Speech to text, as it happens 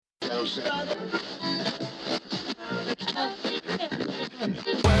Los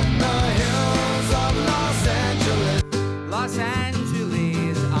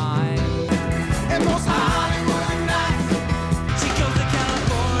Angeles, I'm and most Hollywood nights. She goes to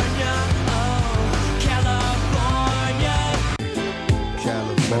California, oh, California.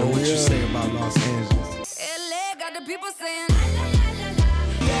 What you say about Los Angeles? LA got the people saying.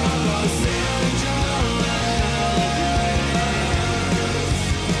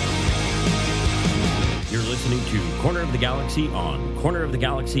 You're listening to Corner of the Galaxy on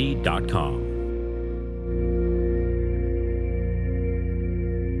cornerofthegalaxy.com.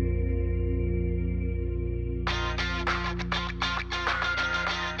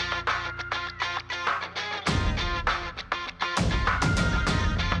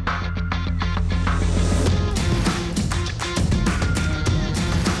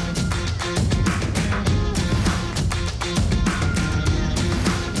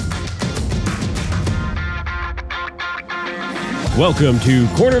 Welcome to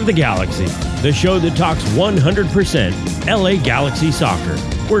Corner of the Galaxy, the show that talks 100% LA Galaxy soccer.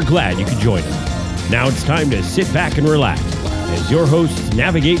 We're glad you could join us. Now it's time to sit back and relax as your hosts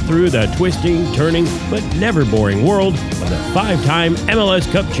navigate through the twisting, turning, but never boring world of the five-time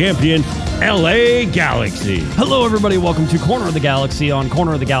MLS Cup champion, LA Galaxy. Hello, everybody. Welcome to Corner of the Galaxy on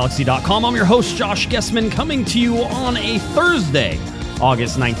cornerofthegalaxy.com. I'm your host, Josh Gessman, coming to you on a Thursday,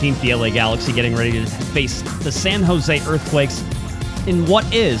 August 19th. The LA Galaxy getting ready to face the San Jose Earthquakes in what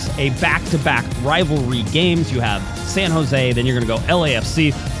is a back-to-back rivalry games. You have San Jose, then you're going to go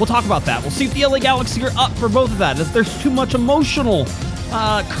LAFC. We'll talk about that. We'll see if the LA Galaxy are up for both of that, if there's too much emotional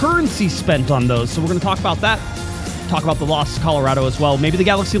currency spent on those. So we're going to talk about that. Talk about the loss to Colorado as well. Maybe the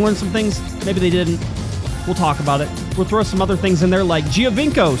Galaxy learned some things. Maybe they didn't. We'll talk about it. We'll throw some other things in there like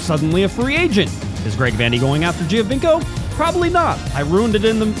Giovinco, suddenly a free agent. Is Greg Vandy going after Giovinco? Probably not. I ruined it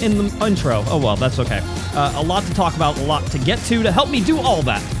in the intro. Oh well, that's okay. A lot to talk about, a lot to get to help me do all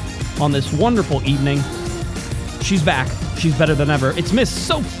that on this wonderful evening. She's back. She's better than ever. It's Miss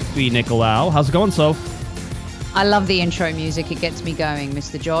Sophie Nicolau. How's it going, Soph? I love the intro music. It gets me going,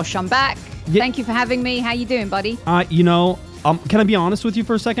 Mr. Josh. I'm back. Yeah. Thank you for having me. How you doing, buddy? Can I be honest with you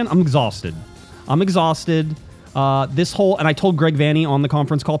for a second? I'm exhausted. And I told Greg Vanny on the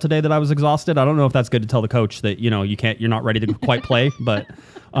conference call today that I was exhausted. I don't know if that's good to tell the coach that, you're not ready to quite play, but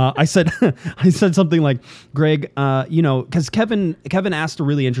I said something like, Greg, because Kevin asked a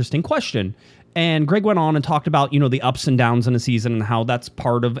really interesting question. And Greg went on and talked about, the ups and downs in a season and how that's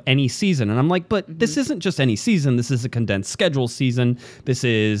part of any season. And I'm like, but this isn't just any season. This is a condensed schedule season. This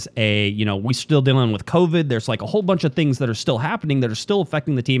is we're still dealing with COVID. There's like a whole bunch of things that are still happening that are still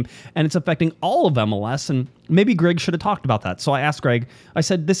affecting the team. And it's affecting all of MLS. And maybe Greg should have talked about that. So I asked Greg, I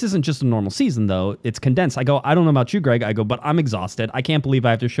said, this isn't just a normal season, though. It's condensed. I go, I don't know about you, Greg. I go, but I'm exhausted. I can't believe I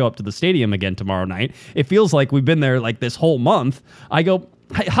have to show up to the stadium again tomorrow night. It feels like we've been there like this whole month. I go,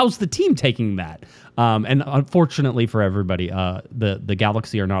 how's the team taking that? And unfortunately for everybody, the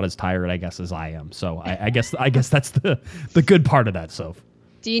Galaxy are not as tired, I guess, as I am. So I guess that's the good part of that, Soph.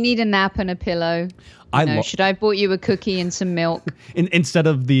 Do you need a nap and a pillow? Should I have bought you a cookie and some milk? Instead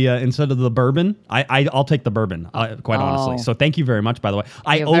of the bourbon, I'll take the bourbon, quite honestly. So thank you very much, by the way.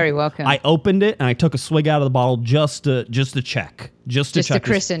 You're very welcome. I opened it and I took a swig out of the bottle just to check. Just to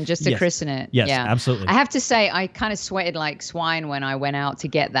christen it. Yes, yeah, absolutely. I have to say, I kind of sweated like swine when I went out to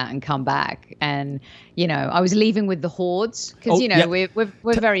get that and come back. And, I was leaving with the hordes because,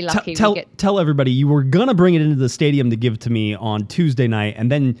 we're very lucky. Tell everybody you were going to bring it into the stadium to give to me on Tuesday night.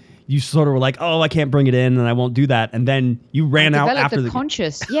 And then you sort of were like, oh, I can't bring it in and I won't do that. And then you ran out after the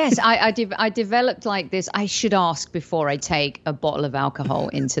conscious. Yes, I developed like this. I should ask before I take a bottle of alcohol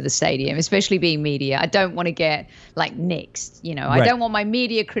into the stadium, especially being media. I don't want to get like nixed, I don't want my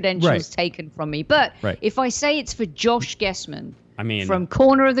media credentials taken from me. But if I say it's for Josh Gessman, from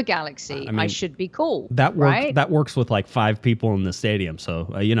Corner of the Galaxy, I should be cool. That works with like 5 people in the stadium.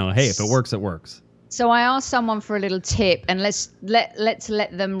 So, hey, if it works, it works. So I asked someone for a little tip, and let's let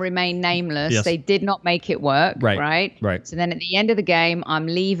them remain nameless. Yes. They did not make it work, right? So then at the end of the game, I'm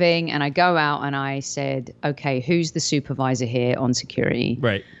leaving, and I go out, and I said, okay, who's the supervisor here on security?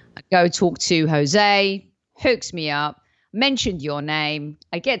 Right. I go talk to Jose, hooks me up, mentioned your name.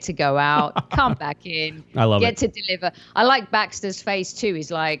 I get to go out, come back in. I love Get to deliver. I like Baxter's face, too.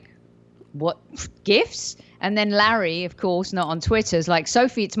 He's like, what, gifts? And then Larry, of course, not on Twitter, is like,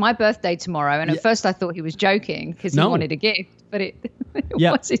 Sophie, it's my birthday tomorrow. And at first I thought he was joking because he wanted a gift, but it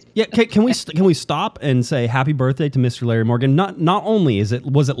was his birthday. Can we stop and say happy birthday to Mr. Larry Morgan? Not only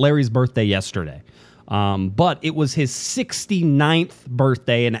was it Larry's birthday yesterday, but it was his 69th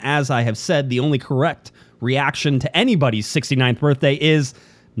birthday. And as I have said, the only correct reaction to anybody's 69th birthday is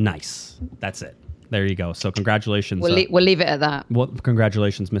Nice. That's it. There you go. So congratulations. We'll leave it at that. Well,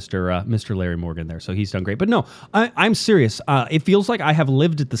 congratulations, Mr. Larry Morgan there. So he's done great. But no, I'm serious. It feels like I have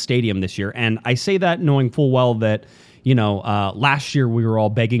lived at the stadium this year. And I say that knowing full well that, last year we were all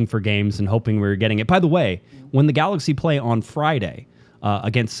begging for games and hoping we were getting it. By the way, when the Galaxy play on Friday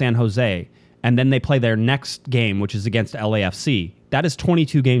against San Jose, and then they play their next game, which is against LAFC, that is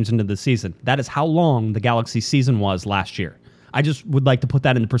 22 games into the season. That is how long the Galaxy season was last year. I just would like to put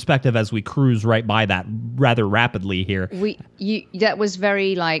that into perspective as we cruise right by that rather rapidly here. That was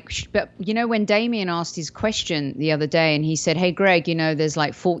very but when Damien asked his question the other day and he said, hey, Greg, there's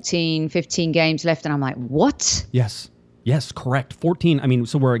like 14, 15 games left. And I'm like, what? Yes, correct. 14. I mean,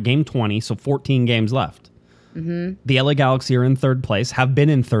 so we're at game 20, so 14 games left. Mm-hmm. The LA Galaxy are in third place, have been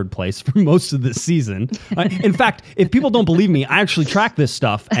in third place for most of this season. In fact, if people don't believe me, I actually track this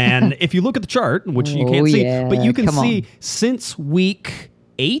stuff. And if you look at the chart, which you can't see, but you can see since week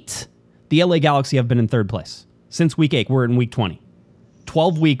 8, the LA Galaxy have been in third place. Since week 8, we're in week 20.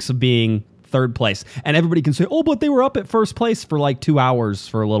 12 weeks of being third place. And everybody can say, oh, but they were up at first place for like 2 hours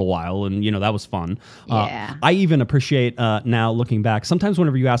for a little while. And, that was fun. Yeah. I even appreciate now looking back. Sometimes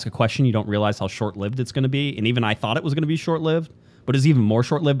whenever you ask a question, you don't realize how short-lived it's going to be. And even I thought it was going to be short-lived, but it's even more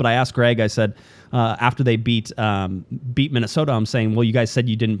short-lived. But I asked Greg, I said, after they beat Minnesota, I'm saying, well, you guys said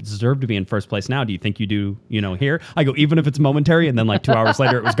you didn't deserve to be in first place now. Do you think you do, here? I go, even if it's momentary. And then like 2 hours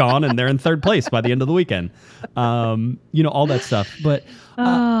later, it was gone and they're in third place by the end of the weekend. All that stuff. But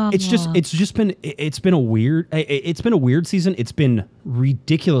it's been a weird season. It's been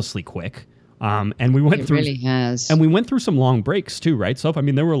ridiculously quick. And we went through, really has. And we went through some long breaks too, right? So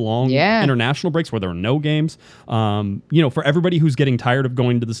there were long international breaks where there were no games. For everybody who's getting tired of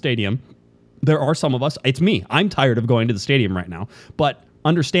going to the stadium, there are some of us. It's me. I'm tired of going to the stadium right now. But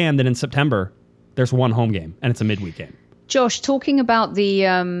understand that in September, there's one home game and it's a midweek game. Josh, talking about the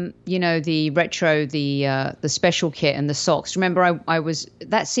the retro, the special kit and the socks. Remember,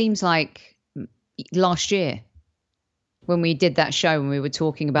 that seems like last year. When we did that show, when we were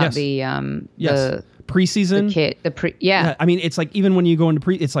talking about the preseason the kit, yeah. I mean, it's like even when you go into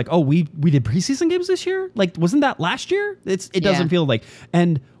it's like, oh, we did preseason games this year. Like, wasn't that last year? It doesn't feel like.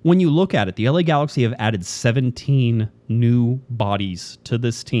 And when you look at it, the LA Galaxy have added 17 new bodies to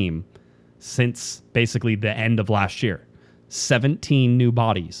this team since basically the end of last year. 17 new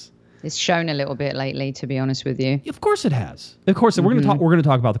bodies. It's shown a little bit lately, to be honest with you. Of course it has. Of course, we're going to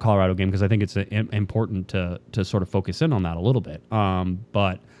talk about the Colorado game because I think it's important to sort of focus in on that a little bit.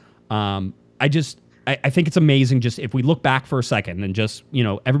 But I think it's amazing. Just if we look back for a second and just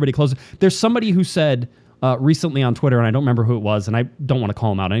everybody closes. There's somebody who said recently on Twitter, and I don't remember who it was, and I don't want to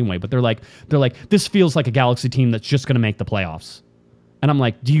call them out anyway. But they're like, this feels like a Galaxy team that's just going to make the playoffs. And I'm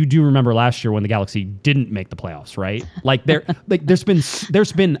like, do you remember last year when the Galaxy didn't make the playoffs, right? Like there's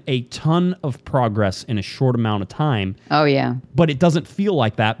been a ton of progress in a short amount of time. Oh yeah. But it doesn't feel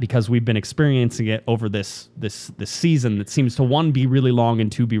like that because we've been experiencing it over this season that seems to one be really long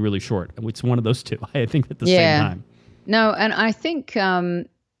and two be really short. It's one of those two, I think, at the same time. No, and I think I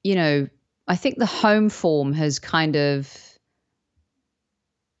think the home form has kind of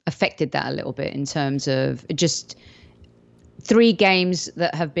affected that a little bit in terms of just 3 games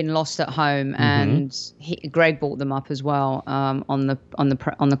that have been lost at home, and Greg brought them up as well on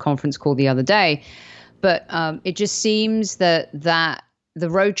the conference call the other day. But it just seems that the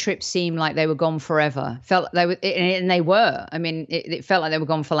road trips seemed like they were gone forever. Felt like they were, and they were. I mean, it felt like they were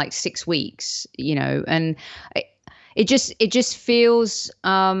gone for like 6 weeks, and it just feels.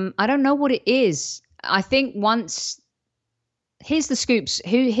 I don't know what it is. I think once. Here's the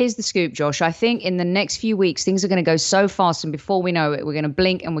scoop, Josh. I think in the next few weeks, things are going to go so fast, and before we know it, we're going to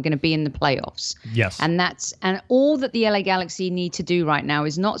blink and we're going to be in the playoffs. Yes. And all that the LA Galaxy need to do right now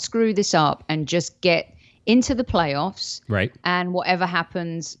is not screw this up and just get into the playoffs. Right. And whatever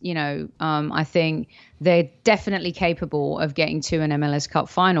happens, I think they're definitely capable of getting to an MLS Cup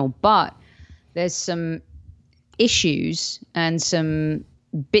final. But there's some issues and some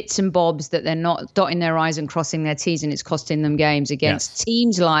bits and bobs that they're not dotting their I's and crossing their T's, and it's costing them games against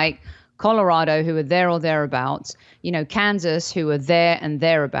teams like Colorado, who are there or thereabouts, Kansas, who are there and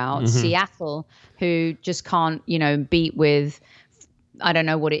thereabouts, Seattle, who just can't, beat with, I don't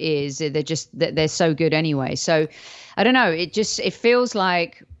know what it is. They're so good anyway. So I don't know. It feels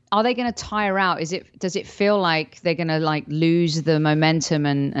like, are they going to tire out? Does it feel like they're going to lose the momentum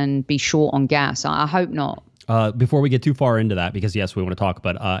and be short on gas? I hope not. Before we get too far into that, because yes, we want to talk,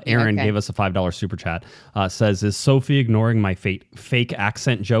 but Aaron gave us a $5 super chat. Says, is Sophie ignoring my fake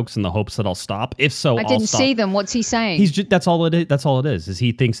accent jokes in the hopes that I'll stop? If so, I didn't see them. What's he saying? That's all it is. That's all it is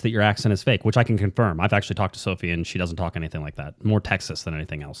he thinks that your accent is fake, which I can confirm. I've actually talked to Sophie, and she doesn't talk anything like that. More Texas than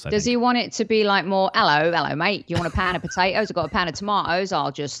anything else. Does he want it to be like more, hello, mate? You want a pan of potatoes? I've got a pan of tomatoes.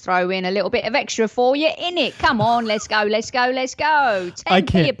 I'll just throw in a little bit of extra for you in it. Come on, let's go.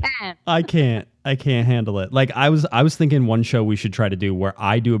 10p a pan. I can't handle it. Like I was thinking one show we should try to do where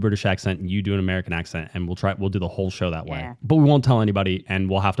I do a British accent and you do an American accent, and we'll do the whole show that way. But we won't tell anybody, and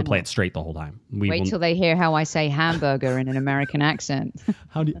we'll have to play it straight the whole time. Wait till they hear how I say hamburger in an American accent.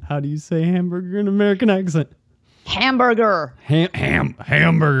 How do you say hamburger in an American accent? Hamburger.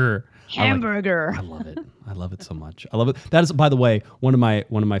 Hamburger. Hamburger. I love it. I love it so much. I love it. That is, by the way, one of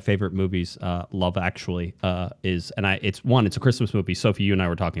my favorite movies. Love Actually is, and it's a Christmas movie. Sophie, you and I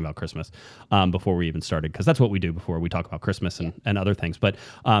were talking about Christmas before we even started, because that's what we do before we talk about Christmas and other things. But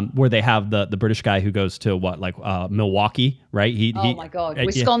where they have the British guy who goes to Milwaukee, right? Oh my God,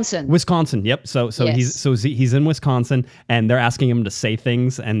 Wisconsin. Wisconsin. Yep. So yes. he's in Wisconsin, and they're asking him to say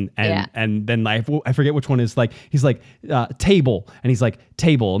things, and then I forget which one is like, he's like table, and he's like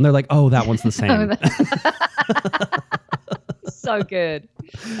table, and they're like, oh, that one's the same. So good.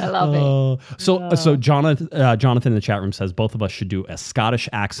 I love it. So Jonathan in the chat room says both of us should do a Scottish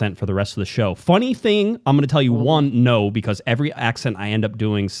accent for the rest of the show. Funny thing, I'm going to tell you no, because every accent I end up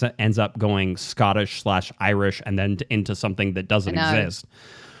doing ends up going Scottish/Irish and then into something that doesn't exist.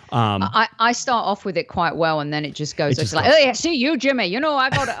 I start off with it quite well, and then it just goes. It's like, hey, I see you, Jimmy. You know, I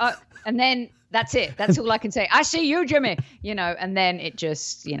got it. And then that's it. That's all I can say. I see you, Jimmy. You know, and then it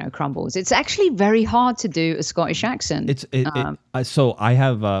just, crumbles. It's actually very hard to do a Scottish accent. So I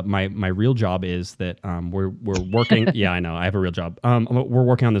have my real job is that we're working. Yeah, I know. I have a real job. We're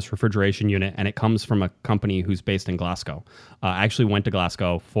working on this refrigeration unit, and it comes from a company who's based in Glasgow. I actually went to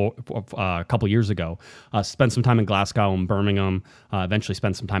Glasgow for a couple years ago. Spent some time in Glasgow and Birmingham. Eventually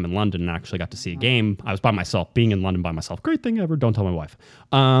spent some time in London, and actually got to see a game. I was by myself. Being in London by myself, great thing ever. Don't tell my wife.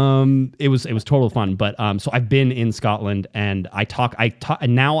 It was total fun. But so I've been in Scotland, and I talk,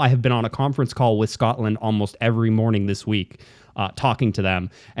 and now I have been on a conference call with Scotland almost every morning this week. Talking to them,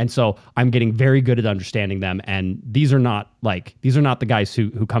 and so I'm getting very good at understanding them. And these are not the guys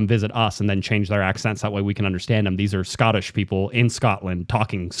who come visit us and then change their accents that way we can understand them. These are Scottish people in Scotland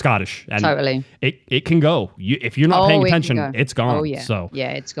talking Scottish, and totally it can go. If you're not paying attention, it's gone. Oh yeah, so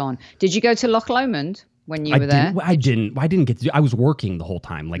yeah, it's gone. Did you go to Loch Lomond when you were there? I didn't get to do. I was working the whole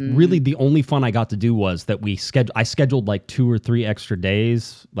time. Like really, the only fun I got to do was that I scheduled like 2 or 3 extra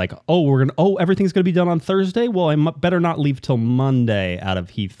days. Like, everything's gonna be done on Thursday. Well, I better not leave till Monday out of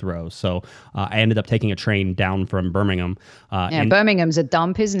Heathrow. So I ended up taking a train down from Birmingham. And Birmingham's a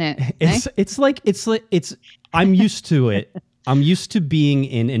dump, isn't it? It's I'm used to it. I'm used to being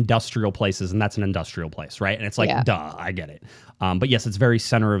in industrial places, and that's an industrial place, right? And it's like, duh, I get it. But yes, it's very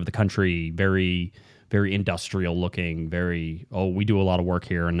center of the country, very industrial looking, we do a lot of work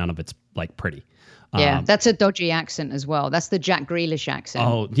here, and none of it's like pretty. Yeah, that's a dodgy accent as well. That's the Jack Grealish accent.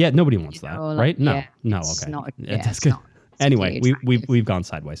 Oh, yeah, nobody wants that, right? No, okay. That's good. Anyway, we've gone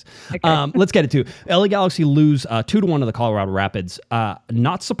sideways. Okay. Let's get it to LA Galaxy lose 2-1 to the Colorado Rapids.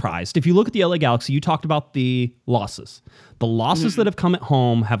 Not surprised. If you look at the LA Galaxy, you talked about the losses. The losses that have come at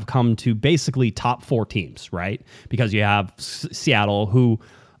home have come to basically top 4 teams, right? Because you have Seattle, who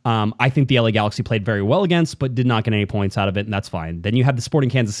I think the LA Galaxy played very well against, but did not get any points out of it, and that's fine. Then you have the Sporting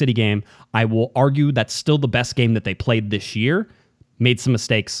Kansas City game. I will argue that's still the best game that they played this year. Made some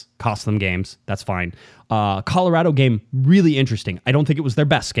mistakes, cost them games. That's fine. Colorado game, really interesting. I don't think it was their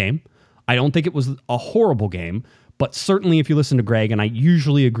best game. I don't think it was a horrible game. But certainly if you listen to Greg, and I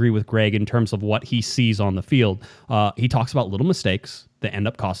usually agree with Greg in terms of what he sees on the field, he talks about little mistakes that end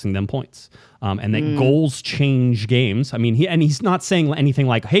up costing them points. And that goals change games. I mean, he's not saying anything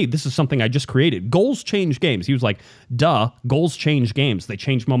like, hey, this is something I just created. Goals change games. He was like, duh, goals change games. They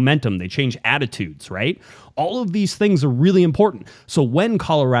change momentum. They change attitudes, right? All of these things are really important. So when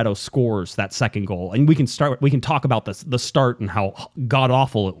Colorado scores that second goal, and we can talk about the start and how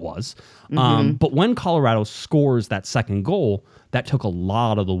god-awful it was. But when Colorado scores that second goal, that took a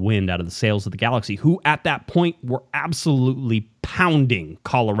lot of the wind out of the sails of the Galaxy, who at that point were absolutely pounding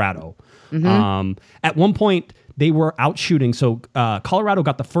Colorado. At one point, they were out shooting. So Colorado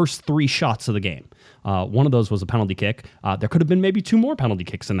got the first 3 shots of the game. One of those was a penalty kick. There could have been maybe 2 more penalty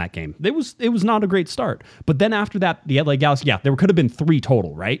kicks in that game. It was not a great start. But then after that, the LA Galaxy, there could have been 3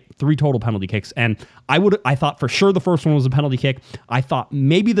 total, right? 3 total penalty kicks. And I thought for sure the first one was a penalty kick. I thought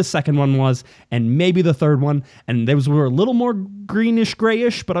maybe the second one was, and maybe the third one. And those were a little more greenish,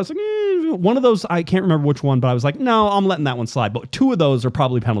 grayish, but I was like, one of those, I can't remember which one, but I was like, no, I'm letting that one slide. But 2 of those are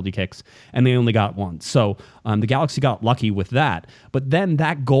probably penalty kicks, and they only got 1. So the Galaxy got lucky with that. But then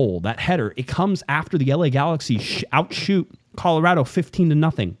that goal, that header, it comes after the LA Galaxy outshoot Colorado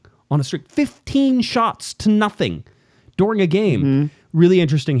 15-0 on a streak. 15 shots to nothing during a game. Really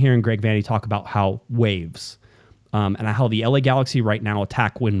interesting hearing Greg Vanney talk about how waves and how the LA Galaxy right now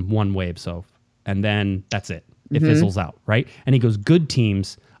attack when one wave. So, and then that's it. It fizzles out, right? And he goes, good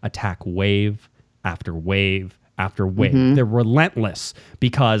teams attack wave after wave after wave. They're relentless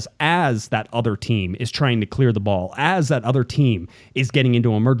because as that other team is trying to clear the ball, as that other team is getting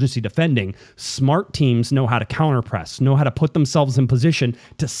into emergency defending, smart teams know how to counterpress, know how to put themselves in position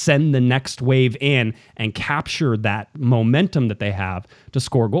to send the next wave in and capture that momentum that they have to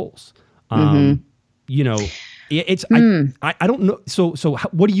score goals. You know, it's I don't know. So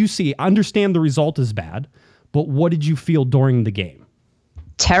what do you see? I understand the result is bad, but what did you feel during the game?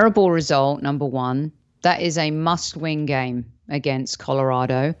 Terrible result, number one. That is a must-win game against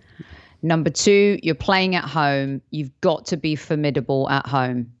Colorado. Number 2, you're playing at home. You've got to be formidable at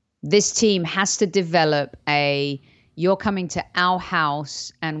home. This team has to develop you're coming to our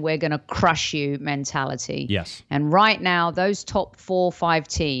house and we're going to crush you mentality. Yes. And right now, those top 4 or 5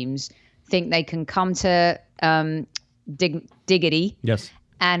 teams think they can come to Diggity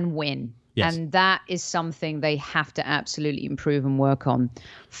and win. Yes. And that is something they have to absolutely improve and work on.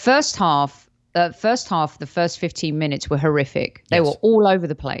 First half, the first 15 minutes were horrific. They were all over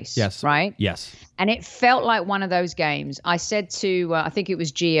the place. Yes. Right? Yes. And it felt like one of those games. I said to, I think it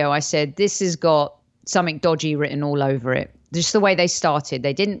was Gio, I said, this has got something dodgy written all over it. Just the way they started.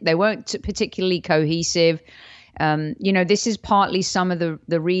 They weren't particularly cohesive. This is partly some of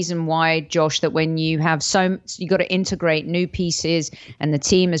the reason why, Josh, that when you have you got to integrate new pieces and the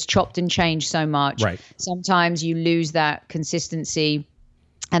team has chopped and changed so much. Right. Sometimes you lose that consistency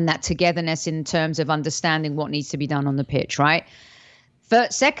and that togetherness in terms of understanding what needs to be done on the pitch, right?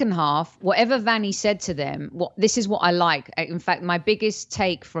 Second half, whatever Vanney said to them, this is what I like. In fact, my biggest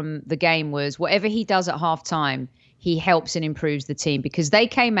take from the game was whatever he does at halftime, he helps and improves the team, because they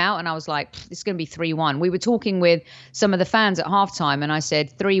came out and I was like, it's going to be 3-1. We were talking with some of the fans at halftime and I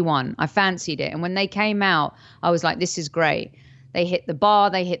said 3-1. I fancied it. And when they came out, I was like, this is great. They hit the bar,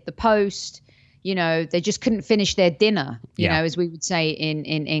 they hit the post. You know, they just couldn't finish their dinner, you know, as we would say in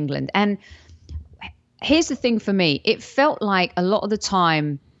England. And here's the thing for me. It felt like a lot of the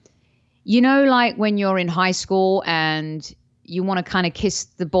time, you know, like when you're in high school and you want to kind of kiss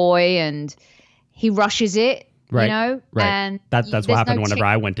the boy and he rushes it, right, you know? Right. And that's what happened whenever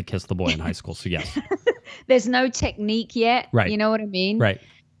I went to kiss the boy in high school. So yes. There's no technique yet. Right. You know what I mean? Right.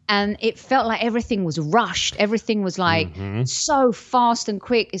 And it felt like everything was rushed. Everything was like so fast and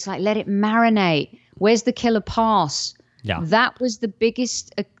quick. It's like, let it marinate. Where's the killer pass? Yeah. That was the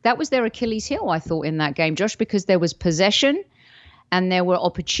biggest, that was their Achilles heel, I thought, in that game, Josh, because there was possession and there were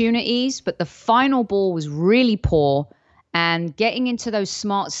opportunities, but the final ball was really poor, and getting into those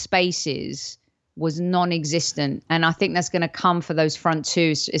smart spaces was non-existent. And I think that's going to come for those front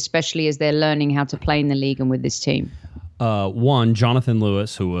twos, especially as they're learning how to play in the league and with this team. One, Jonathan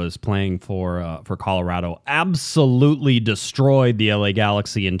Lewis, who was playing for Colorado, absolutely destroyed the LA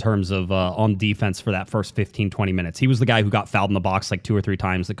Galaxy in terms of on defense for that first 15, 20 minutes. He was the guy who got fouled in the box like 2 or 3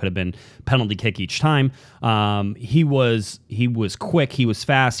 times. That could have been penalty kick each time. He was quick. He was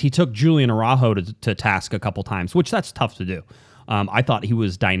fast. He took Julian Araujo to task a couple times, which that's tough to do. I thought he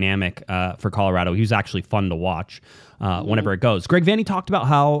was dynamic for Colorado. He was actually fun to watch whenever it goes. Greg Vanney talked about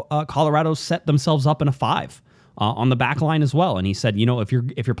how Colorado set themselves up in a 5. On the back line as well. And he said, you know, if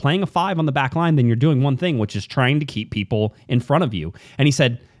you're playing a 5 on the back line, then you're doing one thing, which is trying to keep people in front of you. And he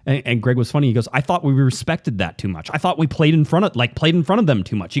said, and Greg was funny, he goes, I thought we respected that too much. I thought we played in front of them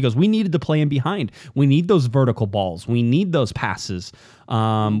too much. He goes, we needed to play in behind. We need those vertical balls. We need those passes.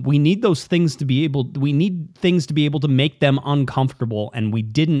 We need things to be able to make them uncomfortable. And we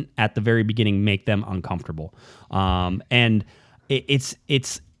didn't at the very beginning make them uncomfortable. And it's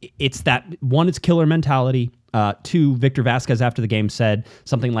that one, it's killer mentality. 2, Victor Vasquez after the game said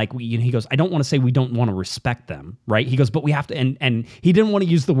something like, he goes, I don't want to say we don't want to respect them, right? He goes, but we have to, and he didn't want to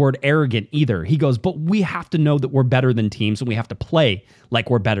use the word arrogant either. He goes, but we have to know that we're better than teams and we have to play like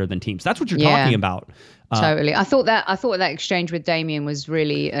we're better than teams. That's what you're talking about. Totally. I thought that exchange with Damien was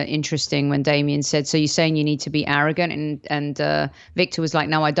really interesting when Damien said, so you're saying you need to be arrogant? And Victor was like,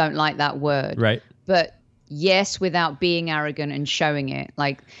 no, I don't like that word. Right. But yes, without being arrogant and showing it.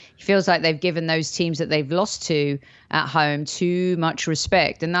 Like, it feels like they've given those teams that they've lost to at home too much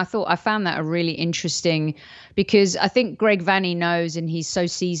respect. And I found that a really interesting, because I think Greg Vanney knows, and he's so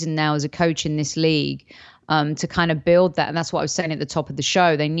seasoned now as a coach in this league, to kind of build that. And that's what I was saying at the top of the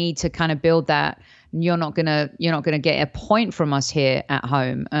show. They need to kind of build that. You're not gonna get a point from us here at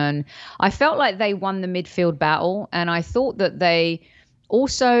home. And I felt like they won the midfield battle, and I thought that they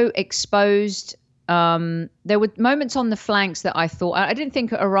also exposed. There were moments on the flanks that I thought I didn't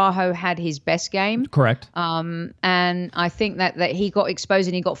think Araujo had his best game. Correct. And I think that he got exposed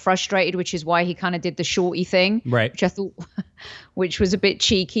and he got frustrated, which is why he kind of did the shorty thing, right? Which I thought, which was a bit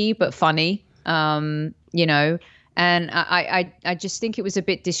cheeky but funny, you know. And I just think it was a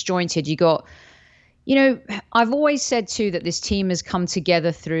bit disjointed. You got. You know, I've always said, too, that this team has come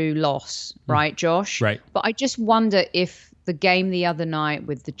together through loss, right, Josh? Right. But I just wonder if the game the other night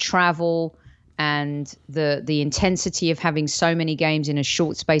with the travel and the intensity of having so many games in a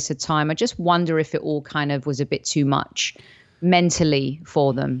short space of time, I just wonder if it all kind of was a bit too much mentally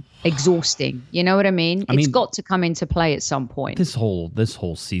for them, exhausting. You know what I mean? It's got to come into play at some point. This whole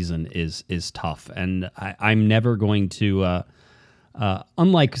season is tough, and I'm never going to...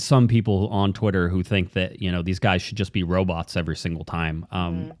 unlike some people on Twitter who think that, you know, these guys should just be robots every single time.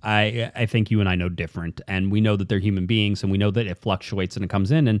 I think you and I know different, and we know that they're human beings, and we know that it fluctuates and it comes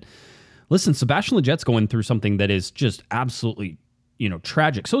in. And listen, Sebastian Leget's going through something that is just absolutely, you know,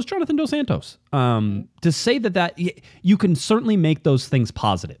 tragic. So is Jonathan Dos Santos. To say that you can certainly make those things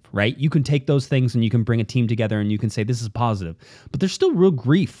positive, right? You can take those things and you can bring a team together and you can say this is positive, but there's still real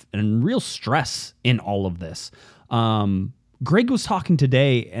grief and real stress in all of this. Greg was talking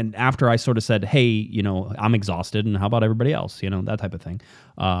today, and after I sort of said, hey, you know, I'm exhausted, and how about everybody else? You know, that type of thing.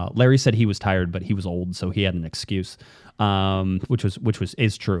 Larry said he was tired, but he was old, so he had an excuse, which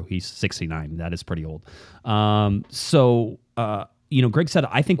is true. He's 69. That is pretty old. You know, Greg said,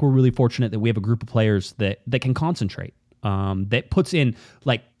 I think we're really fortunate that we have a group of players that can concentrate. That puts in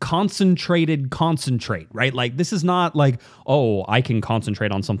like concentrate, right? Like this is not like, oh, I can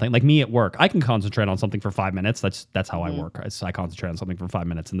concentrate on something. Like me at work, I can concentrate on something for 5 minutes. That's how I work. I concentrate on something for 5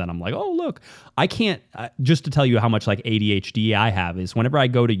 minutes, and then I'm like, oh, look, I can't. Just to tell you how much like ADHD I have is whenever I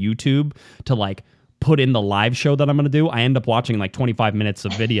go to YouTube to like put in the live show that I'm going to do, I end up watching like 25 minutes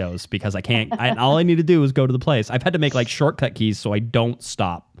of videos because I can't. All I need to do is go to the place. I've had to make like shortcut keys so I don't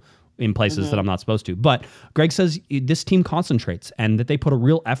stop in places that I'm not supposed to. But Greg says this team concentrates and that they put a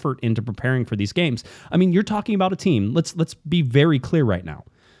real effort into preparing for these games. I mean, you're talking about a team. Let's be very clear right now.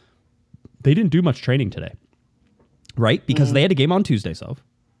 They didn't do much training today, right? Because they had a game on Tuesday, so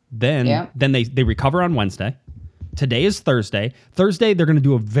then they recover on Wednesday. Today is Thursday. Thursday, they're going to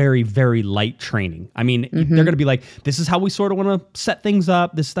do a very, very light training. I mean, they're going to be like, this is how we sort of want to set things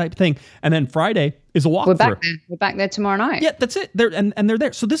up, this type of thing. And then Friday is a walkthrough. We're back there tomorrow night. Yeah, that's it. And they're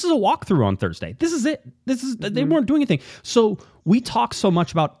there. So this is a walkthrough on Thursday. This is it. They weren't doing anything. So we talk so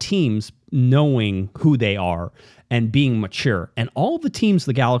much about teams knowing who they are and being mature. And all the teams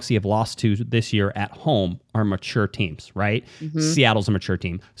the Galaxy have lost to this year at home are mature teams, right? Seattle's a mature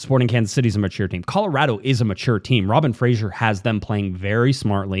team. Sporting Kansas City's a mature team. Colorado is a mature team. Robin Fraser has them playing very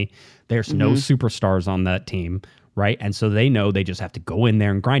smartly. There's no superstars on that team, right? And so they know they just have to go in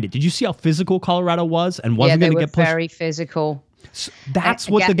there and grind it. Did you see how physical Colorado was and wasn't going to get pushed? Very physical. So that's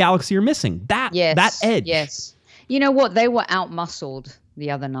what the Galaxy are missing. That edge. Yes. You know what? They were out-muscled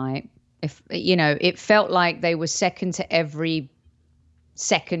the other night. If you know, it felt like they were second to every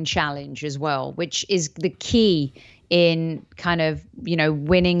second challenge as well, which is the key in kind of, you know,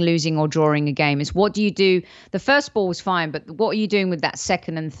 winning, losing, or drawing a game. Is what do you do? The first ball was fine, but what are you doing with that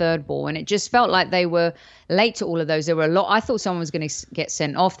second and third ball? And it just felt like they were late to all of those. There were a lot. I thought someone was going to get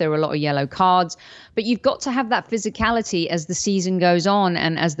sent off. There were a lot of yellow cards. But you've got to have that physicality as the season goes on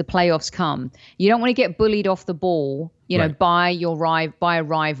and as the playoffs come. You don't want to get bullied off the ball, you know, by a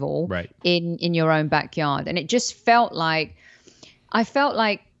rival in your own backyard. And it just felt like I felt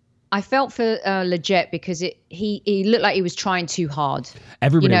for Leggett because he looked like he was trying too hard.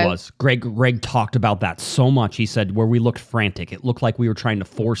 Everybody was. Greg talked about that so much. He said where we looked frantic. It looked like we were trying to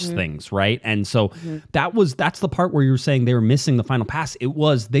force things, right? And so that's the part where you were saying they were missing the final pass. It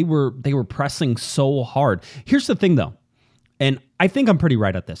was they were pressing so hard. Here's the thing though, and I think I'm pretty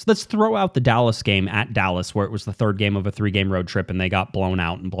right at this. Let's throw out the Dallas game at Dallas where it was the third game of a 3-game road trip and they got blown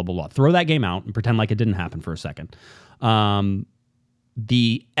out and blah, blah, blah. Throw that game out and pretend like it didn't happen for a second.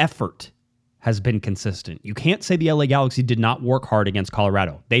 The effort has been consistent. You can't say the LA Galaxy did not work hard against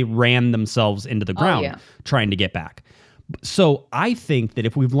Colorado. They ran themselves into the ground trying to get back. So I think that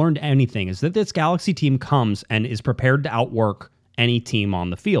if we've learned anything is that this Galaxy team comes and is prepared to outwork any team on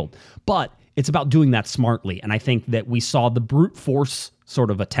the field. But it's about doing that smartly. And I think that we saw the brute force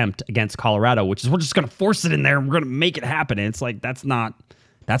sort of attempt against Colorado, which is we're just going to force it in there and we're going to make it happen. And it's like, that's not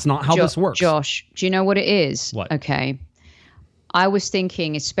how this works. Josh, do you know what it is? What? Okay. I was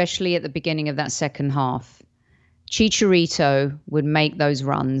thinking, especially at the beginning of that second half, Chicharito would make those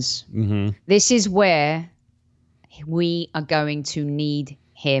runs. Mm-hmm. This is where we are going to need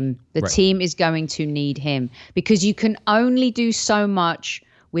him. The team is going to need him because you can only do so much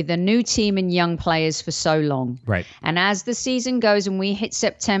with a new team and young players for so long. Right. And as the season goes and we hit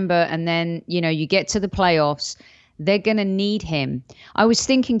September and then, you get to the playoffs, they're going to need him. I was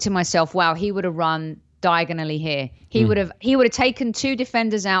thinking to myself, wow, he would have run diagonally here. He would have taken 2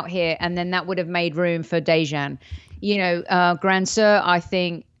 defenders out here, and then that would have made room for Dejan. Grandsir, I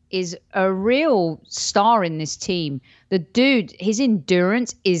think, is a real star in this team. The dude, his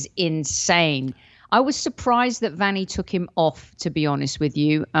endurance is insane. I was surprised that Vanny took him off, to be honest with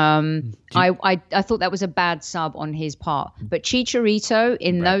you. I thought that was a bad sub on his part. But Chicharito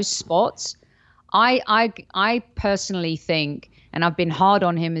in those spots, I personally think, and I've been hard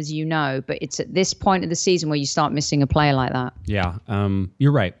on him, as you know, but it's at this point of the season where you start missing a player like that. Yeah,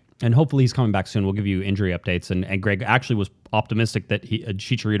 you're right. And hopefully he's coming back soon. We'll give you injury updates. And Greg actually was optimistic that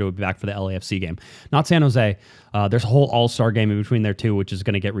Chicharito would be back for the LAFC game. Not San Jose. There's a whole all-star game in between there too, which is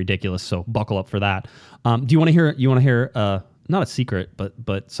going to get ridiculous. So buckle up for that. Do you want to hear? You want to hear? Not a secret,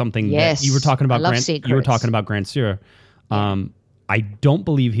 but something that you were talking about. You were talking about Grandsir. I don't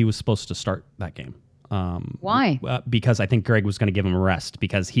believe he was supposed to start that game. Why? Because I think Greg was going to give him a rest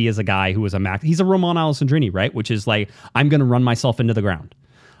because he is a guy who is he's a Romain Alessandrini, right? Which is like, I'm going to run myself into the ground.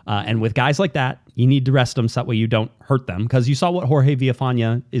 And with guys like that, you need to rest them so that way you don't hurt them. Because you saw what Jorge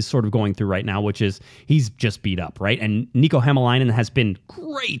Villafana is sort of going through right now, which is he's just beat up, right? And Nico Hämäläinen has been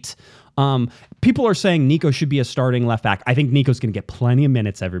great. People are saying Nico should be a starting left back. I think Nico's going to get plenty of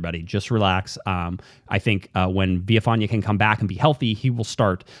minutes, everybody. Just relax. I think when Villafana can come back and be healthy, he will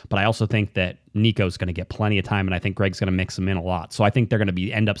start. But I also think that Nico's going to get plenty of time, and I think Greg's going to mix him in a lot. So I think they're going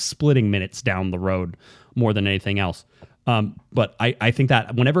to end up splitting minutes down the road more than anything else. But I think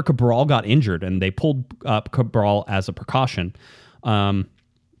that whenever Cabral got injured and they pulled Cabral as a precaution,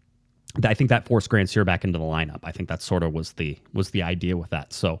 I think that forced Grandsir back into the lineup. I think that sort of was the idea with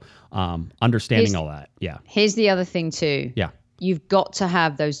that. So understanding all that, yeah. Here's the other thing too. Yeah. You've got to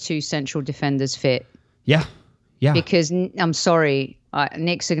have those 2 central defenders fit. Yeah. Yeah. Because I'm sorry,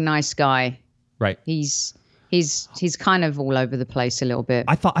 Nick's a nice guy. Right. He's kind of all over the place a little bit.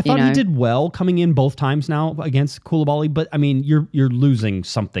 I thought he did well coming in both times now against Koulibaly, but I mean you're losing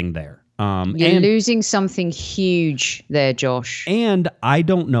something there. You're losing something huge there, Josh. And I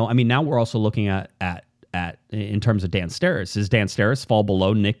don't know. I mean, now we're also looking at in terms of Dan Steres. Does Dan Steres fall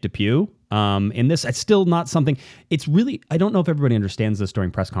below Nick DePuy? In this, it's still not something. It's really, I don't know if everybody understands this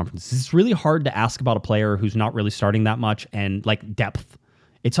during press conferences. It's really hard to ask about a player who's not really starting that much and like depth.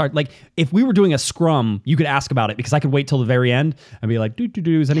 It's hard. Like if we were doing a scrum, you could ask about it because I could wait till the very end and be like,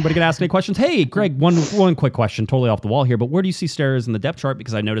 is anybody going to ask any questions? Hey, Greg, one quick question, totally off the wall here, but where do you see Steres in the depth chart?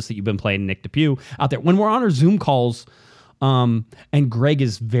 Because I noticed that you've been playing Nick DePuy out there. When we're on our Zoom calls, and Greg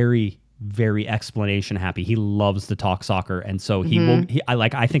is very, very explanation happy. He loves to talk soccer, and so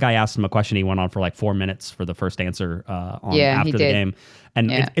I think I asked him a question. He went on for like 4 minutes for the first answer after the game,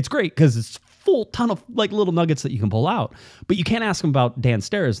 and it's great because it's full ton of like little nuggets that you can pull out. But you can't ask him about Dan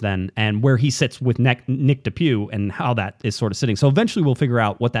Steres then and where he sits with Nick DePuy and how that is sort of sitting. So eventually we'll figure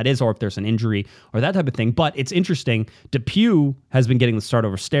out what that is or if there's an injury or that type of thing. But it's interesting. DePuy has been getting the start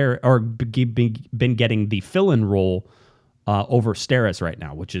over Steres or been getting the fill-in role over Steres right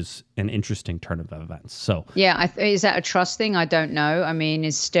now, which is an interesting turn of events. So yeah, is that a trust thing? I don't know. I mean,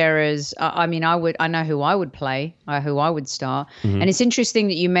 is Steres? I know who I would play, who I would start, and it's interesting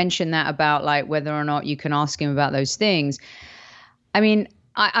that you mentioned that about like whether or not you can ask him about those things. I mean,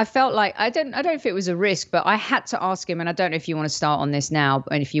 I felt like I don't know if it was a risk, but I had to ask him, and I don't know if you want to start on this now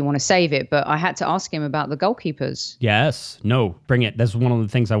and if you want to save it, but I had to ask him about the goalkeepers. Yes, no, bring it. That's one of the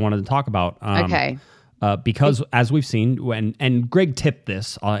things I wanted to talk about. Okay. Because as we've seen, and Greg tipped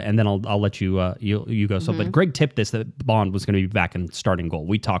this, and then I'll let you you go. So, but Greg tipped this that Bond was going to be back in starting goal.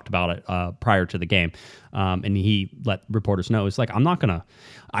 We talked about it prior to the game, and he let reporters know it's like I'm not gonna.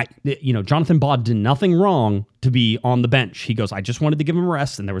 Jonathan Bond did nothing wrong to be on the bench. He goes, I just wanted to give him a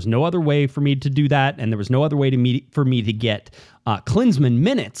rest, and there was no other way for me to do that, and there was no other way for me to get Klinsmann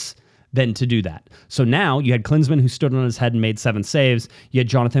minutes than to do that. So now you had Klinsmann who stood on his head and made 7 saves. You had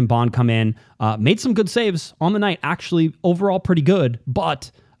Jonathan Bond come in, made some good saves on the night, actually overall pretty good,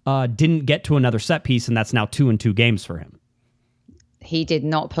 but didn't get to another set piece, and that's now 2 in 2 games for him. He did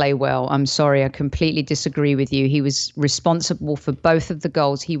not play well. I'm sorry. I completely disagree with you. He was responsible for both of the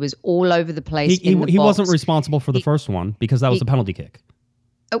goals. He was all over the place. He wasn't responsible for the first one because that was a penalty kick.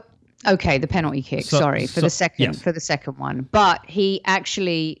 Okay, the penalty kick. For the second one. But he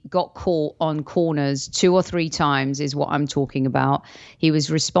actually got caught on corners 2 or 3 times is what I'm talking about. He was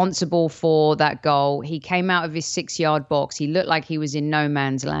responsible for that goal. He came out of his 6-yard box. He looked like he was in no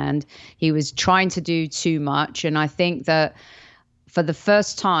man's land. He was trying to do too much. And I think that for the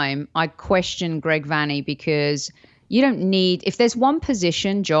first time, I questioned Greg Vanney because you don't need, if there's one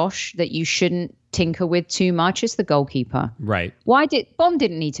position, Josh, that you shouldn't tinker with too much, it's the goalkeeper. Right. Bond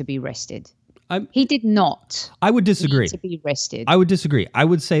didn't need to be rested. He did not. I would disagree. Need to be rested. I would disagree. I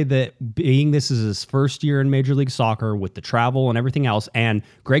would say that being this is his first year in Major League Soccer with the travel and everything else, and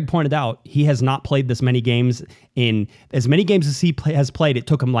Greg pointed out he has not played this many games. In as many games as he has played, it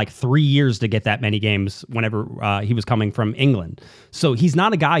took him like 3 years to get that many games whenever he was coming from England. So he's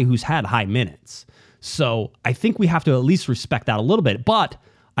not a guy who's had high minutes. So I think we have to at least respect that a little bit. But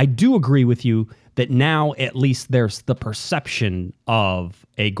I do agree with you that now at least there's the perception of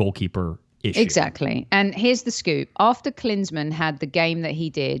a goalkeeper issue. Exactly. And here's the scoop. After Klinsmann had the game that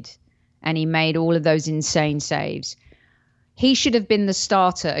he did and he made all of those insane saves, he should have been the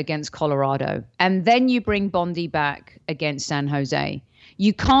starter against Colorado. And then you bring Bondi back against San Jose.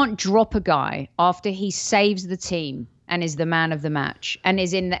 You can't drop a guy after he saves the team and is the man of the match and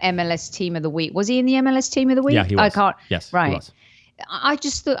is in the MLS Team of the Week. Was he in the MLS Team of the Week? Yeah, he was. I can't. Yes, right. He was. I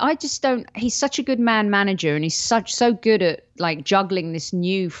just don't. He's such a good man manager, and he's so good at like juggling this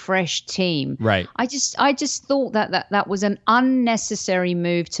new, fresh team. Right. I just thought that was an unnecessary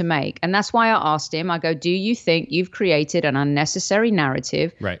move to make, and that's why I asked him. I go, do you think you've created an unnecessary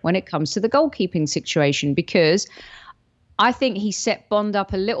narrative when it comes to the goalkeeping situation? Because I think he set Bond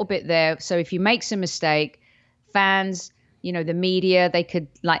up a little bit there. So if he makes a mistake, fans, the media, they could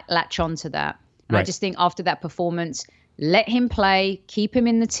like latch onto that. And I just think after that performance, let him play, keep him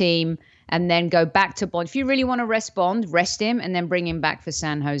in the team, and then go back to Bond. If you really want to rest Bond, rest him and then bring him back for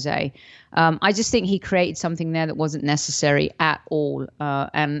San Jose. I just think he created something there that wasn't necessary at all.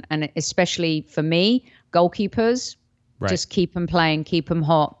 And especially for me, goalkeepers, just keep them playing, keep them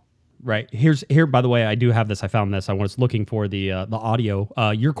hot. Right. Here, by the way, I do have this. I found this. I was looking for the audio.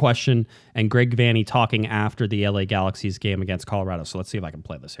 Your question and Greg Vanney talking after the LA Galaxy's game against Colorado. So let's see if I can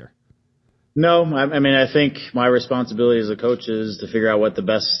play this here. No, I mean, I think my responsibility as a coach is to figure out what the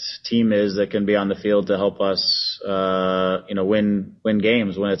best team is that can be on the field to help us, win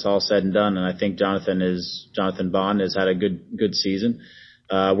games when it's all said and done. And I think Jonathan Bond has had a good season.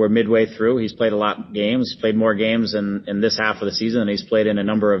 We're midway through. He's played a lot of games. He's played more games in this half of the season than he's played in a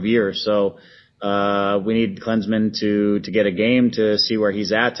number of years. So, we need Klinsmann to get a game to see where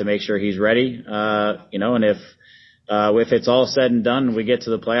he's at, to make sure he's ready. And if it's all said and done, we get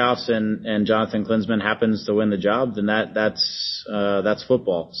to the playoffs and Jonathan Klinsmann happens to win the job, then that's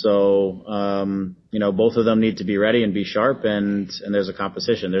football. So, both of them need to be ready and be sharp, and there's a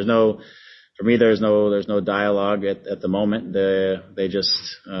competition. There's no dialogue at the moment.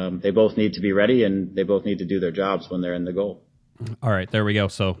 They both need to be ready and they both need to do their jobs when they're in the goal. All right, there we go.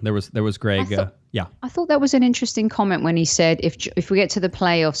 So there was Greg. I thought that was an interesting comment when he said, if we get to the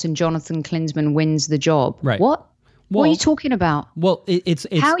playoffs and Jonathan Klinsmann wins the job, right? What are you talking about? Well, it's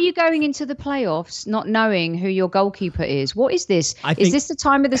how are you going into the playoffs not knowing who your goalkeeper is? What is this? Is this the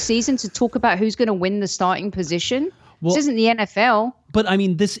time of the season to talk about who's going to win the starting position? This isn't the NFL. But I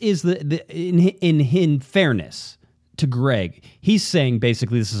mean, this is in fairness to Greg, he's saying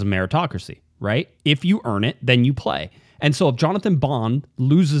basically this is a meritocracy, right? If you earn it, then you play. And so if Jonathan Bond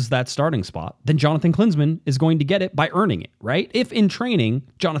loses that starting spot, then Jonathan Klinsmann is going to get it by earning it, right? If in training,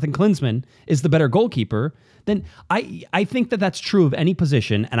 Jonathan Klinsmann is the better goalkeeper, then I think that that's true of any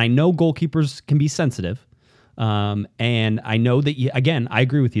position. And I know goalkeepers can be sensitive. And I know that, I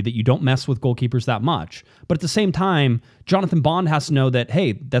agree with you that you don't mess with goalkeepers that much. But at the same time, Jonathan Bond has to know that,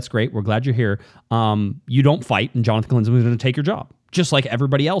 hey, that's great. We're glad you're here. You don't fight, and Jonathan Klinsmann is going to take your job. Just like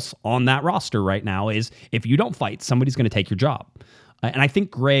everybody else on that roster right now is, if you don't fight, somebody's going to take your job. And I think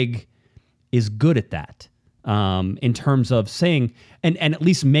Greg is good at that in terms of saying, and at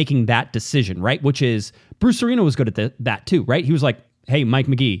least making that decision, right? Which is, Bruce Arena was good at that too, right? He was like, hey, Mike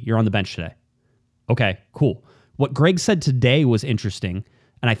McGee, you're on the bench today. Okay, cool. What Greg said today was interesting,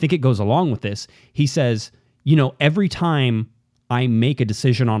 and I think it goes along with this. He says, every time I make a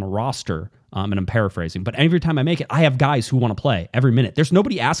decision on a roster, and I'm paraphrasing, but every time I make it, I have guys who want to play every minute. There's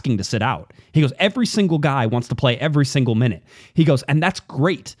nobody asking to sit out. He goes, every single guy wants to play every single minute. He goes, and that's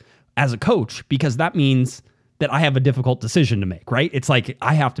great as a coach, because that means that I have a difficult decision to make, right? It's like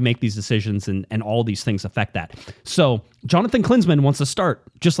I have to make these decisions, and all these things affect that. So Jonathan Klinsmann wants to start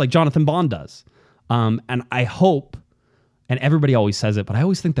just like Jonathan Bond does. And I hope And everybody always says it, but I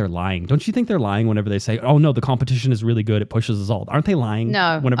always think they're lying. Don't you think they're lying whenever they say, oh, no, the competition is really good, it pushes us all? Aren't they lying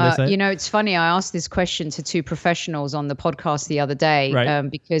whenever they say it? You know, it's funny. I asked this question to two professionals on the podcast the other day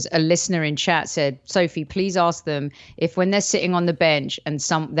because a listener in chat said, Sophie, please ask them if when they're sitting on the bench and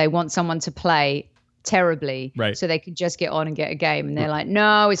they want someone to play terribly so they could just get on and get a game, and they're like,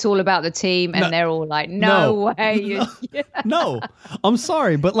 no, it's all about the team, and they're all like, no way. No, I'm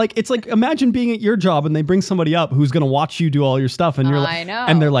sorry, but like, it's like, imagine being at your job and they bring somebody up who's going to watch you do all your stuff, and you're like, I know.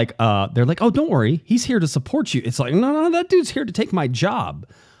 And they're like, oh, don't worry, he's here to support you. It's like, no, that dude's here to take my job.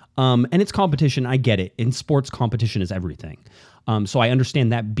 And it's competition. I get it. In sports, competition is everything. So I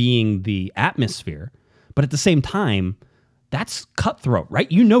understand that being the atmosphere, but at the same time, that's cutthroat,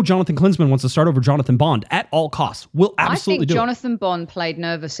 right? You know, Jonathan Klinsmann wants to start over Jonathan Bond at all costs. Will absolutely do it. I think Jonathan Bond played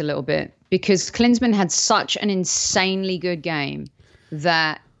nervous a little bit because Klinsmann had such an insanely good game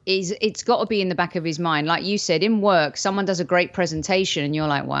that it's got to be in the back of his mind. Like you said, in work, someone does a great presentation and you're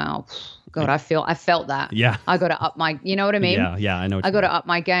like, wow, God, I felt that. Yeah. I got to up my, you know what I mean? Yeah, I know. I got to up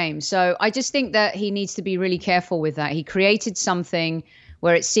my game. So I just think that he needs to be really careful with that. He created something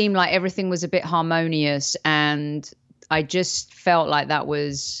where it seemed like everything was a bit harmonious, and I just felt like that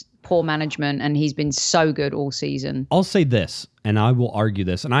was poor management, and he's been so good all season. I'll say this, and I will argue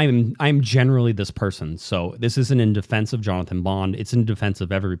this, and I'm generally this person, so this isn't in defense of Jonathan Bond. It's in defense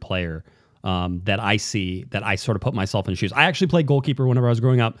of every player that I see, that I sort of put myself in shoes. I actually played goalkeeper whenever I was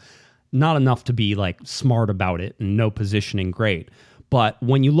growing up. Not enough to be like smart about it and no positioning great. But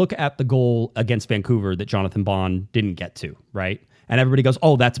when you look at the goal against Vancouver that Jonathan Bond didn't get to, right? And everybody goes,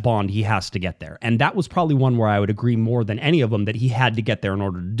 oh, that's Bond, he has to get there. And that was probably one where I would agree more than any of them that he had to get there in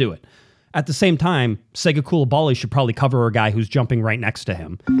order to do it. At the same time, Sega Coulibaly should probably cover a guy who's jumping right next to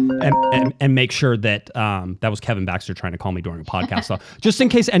him and make sure that that was Kevin Baxter trying to call me during a podcast. So just in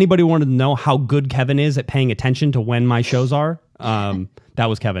case anybody wanted to know how good Kevin is at paying attention to when my shows are, that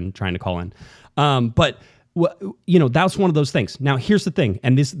was Kevin trying to call in. But you know, that's one of those things. Now, here's the thing,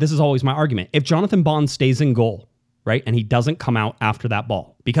 and this is always my argument. If Jonathan Bond stays in goal, right, and he doesn't come out after that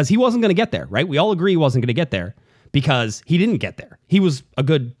ball, because he wasn't going to get there, right? We all agree he wasn't going to get there because he didn't get there. He was a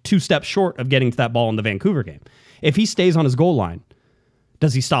good 2 steps short of getting to that ball in the Vancouver game. If he stays on his goal line,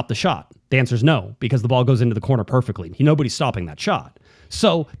 does he stop the shot? The answer is no, because the ball goes into the corner perfectly. Nobody's stopping that shot.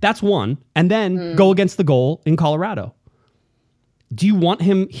 So that's one. And then go against the goal in Colorado. Do you want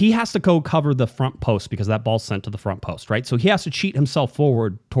him? He has to go cover the front post because that ball's sent to the front post, right? So he has to cheat himself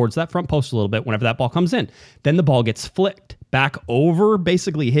forward towards that front post a little bit whenever that ball comes in. Then the ball gets flicked back over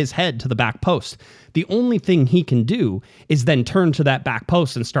basically his head to the back post. The only thing he can do is then turn to that back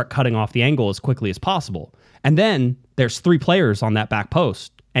post and start cutting off the angle as quickly as possible. And then there's 3 players on that back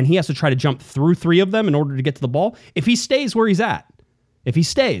post, and he has to try to jump through 3 of them in order to get to the ball. If he stays where he's at,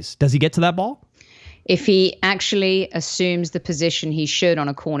 does he get to that ball? If he actually assumes the position he should on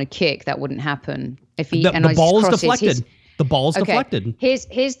a corner kick, that wouldn't happen. If he the ball is deflected. The ball is deflected.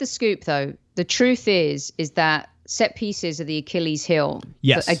 Here's the scoop, though. The truth is that set pieces are the Achilles heel.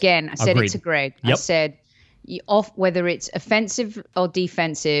 Yes. But again, I said Agreed. it to Greg. Yep. I said, whether it's offensive or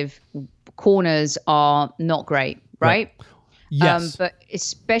defensive, corners are not great, right? Yes. But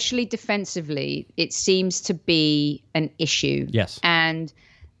especially defensively, it seems to be an issue. Yes. And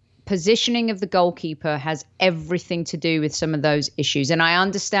positioning of the goalkeeper has everything to do with some of those issues. And I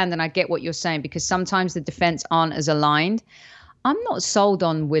understand and I get what you're saying, because sometimes the defense aren't as aligned. I'm not sold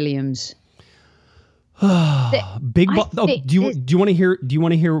on Williams. Do you want to hear?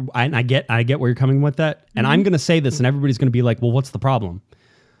 And I get where you're coming with that. And I'm going to say this, and everybody's going to be like, "Well, what's the problem?"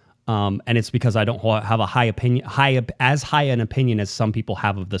 And it's because I don't have a high an opinion as some people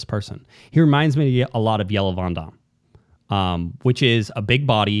have of this person. He reminds me a lot of Jelle Van Damme, which is a big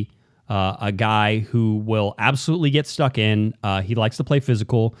body, a guy who will absolutely get stuck in. He likes to play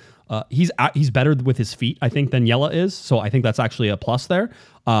physical. He's better with his feet, I think, than Jelle is. So I think that's actually a plus there.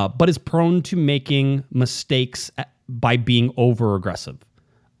 But is prone to making mistakes by being over aggressive.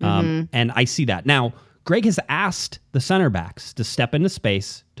 And I see that. Now, Greg has asked the center backs to step into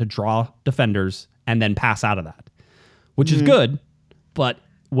space, to draw defenders, and then pass out of that, which is good. But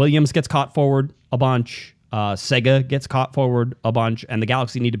Williams gets caught forward a bunch. Sega gets caught forward a bunch, and the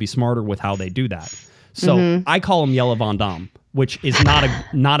Galaxy need to be smarter with how they do that. So I call him Jelle Van Damme, which is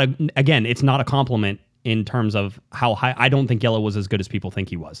again, it's not a compliment in terms of how high. I don't think Jelle was as good as people think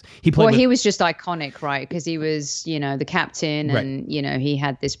he was. He was just iconic, right? Because he was, the captain, and he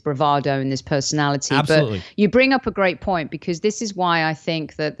had this bravado and this personality. Absolutely. But you bring up a great point, because this is why I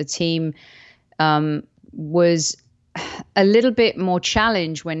think that the team was a little bit more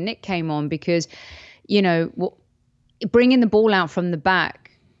challenged when Nick came on, because bringing the ball out from the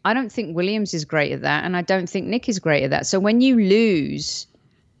back I don't think Williams is great at that, and I don't think Nick is great at that. So when you lose,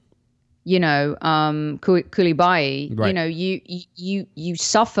 Koulibaly, right. you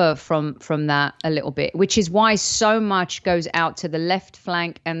suffer from that a little bit, which is why so much goes out to the left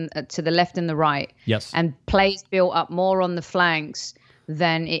flank and to the left and the right. Yes. And plays built up more on the flanks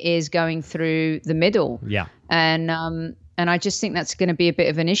than it is going through the middle. Yeah. And I just think that's going to be a bit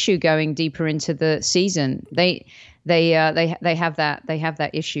of an issue going deeper into the season. They have that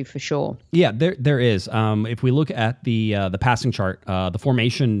issue for sure. Yeah, there is. If we look at the passing chart, the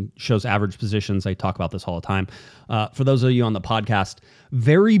formation shows average positions. I talk about this all the time. For those of you on the podcast,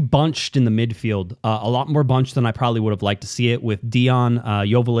 very bunched in the midfield, a lot more bunched than I probably would have liked to see it, with Dion,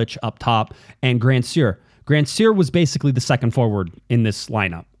 Joveljic up top, and Grandsir. Grandsir was basically the second forward in this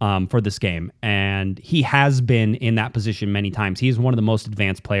lineup for this game, and he has been in that position many times. He is one of the most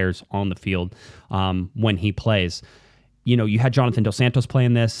advanced players on the field when he plays. You had Jonathan Dos Santos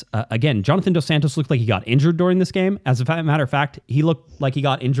playing this. Again, Jonathan Dos Santos looked like he got injured during this game. As a matter of fact, he looked like he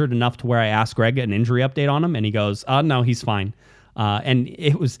got injured enough to where I asked Greg an injury update on him, and he goes, no, he's fine. And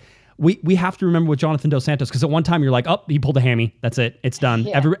it was... We have to remember with Jonathan Dos Santos, because at one time you're like, oh, he pulled a hammy. That's it. It's done.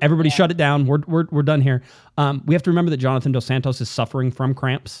 Yeah. Everybody shut it down. We're done here. We have to remember that Jonathan Dos Santos is suffering from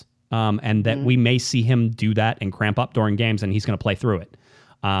cramps, and that we may see him do that and cramp up during games, and he's going to play through it.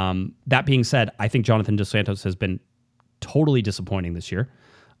 That being said, I think Jonathan Dos Santos has been totally disappointing this year.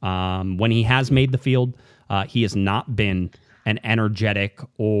 When he has made the field, he has not been an energetic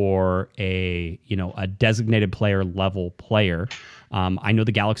or a designated player level player. I know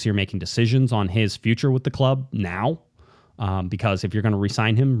the Galaxy are making decisions on his future with the club now, because if you're going to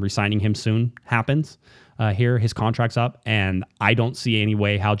re-sign him, re-signing him soon happens. Here, his contract's up, and I don't see any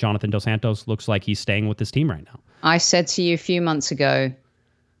way how Jonathan Dos Santos looks like he's staying with this team right now. I said to you a few months ago,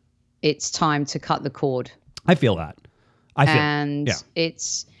 it's time to cut the cord. I feel that.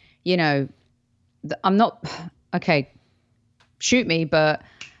 It's, I'm not, okay, shoot me, but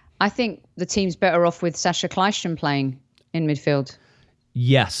I think the team's better off with Sasha Klajstrom playing in midfield.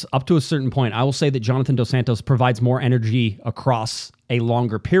 Yes, up to a certain point. I will say that Jonathan Dos Santos provides more energy across a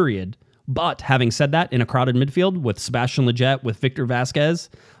longer period. But having said that, in a crowded midfield with Sebastian Lletget, with Victor Vasquez,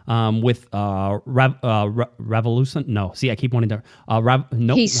 with Revolution. No, see, I keep wanting to.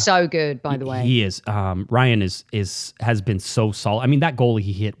 No, he's so good, by the way. He is. Ryan has been so solid. I mean, that goal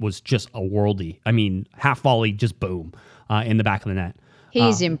he hit was just a worldie. I mean, half volley, just boom, in the back of the net.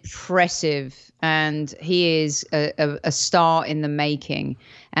 He's impressive, and he is a star in the making.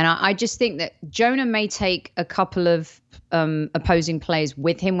 And I just think that Jonah may take a couple of opposing players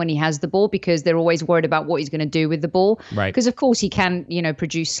with him when he has the ball, because they're always worried about what he's going to do with the ball. Right. Because, of course, he can,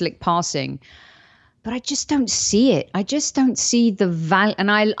 produce slick passing. But I just don't see it. I just don't see the value.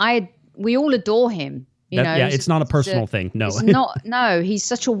 And we all adore him. It's not a personal thing. No, it's not. No, he's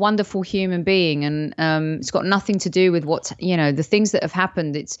such a wonderful human being, and it's got nothing to do with what's the things that have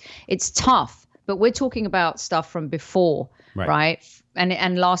happened. It's tough, but we're talking about stuff from before, right?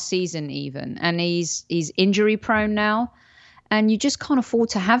 And last season even, and he's injury prone now, and you just can't afford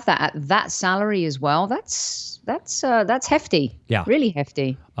to have that at that salary as well. That's hefty. Yeah, really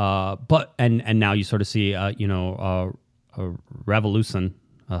hefty. But now you sort of see Revolution.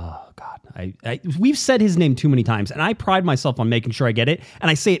 Oh God, we've said his name too many times, and I pride myself on making sure I get it,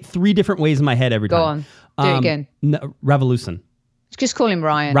 and I say it 3 different ways in my head every time. Go on, do it again. Revolution. Just call him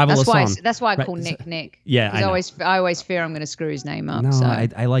Ryan. That's why I call Nick. Yeah, I always fear I'm going to screw his name up. No, so.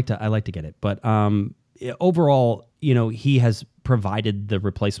 I like to get it, but overall, he has provided the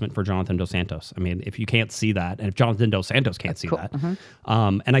replacement for Jonathan Dos Santos. I mean, if you can't see that, and if Jonathan Dos Santos can't see that,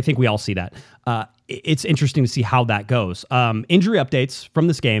 and I think we all see that, it's interesting to see how that goes. Injury updates from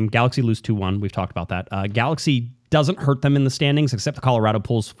this game: Galaxy lose 2-1. We've talked about that. Galaxy doesn't hurt them in the standings, except Colorado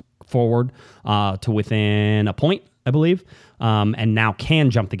pulls forward to within a point, I believe, and now can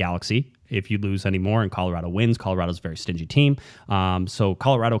jump the Galaxy. If you lose any more and Colorado wins, Colorado's a very stingy team. So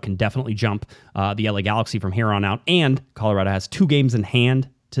Colorado can definitely jump the LA Galaxy from here on out. And Colorado has 2 games in hand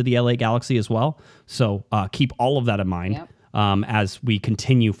to the LA Galaxy as well. So keep all of that in mind as we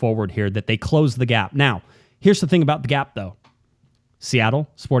continue forward here, that they close the gap. Now, here's the thing about the gap, though. Seattle,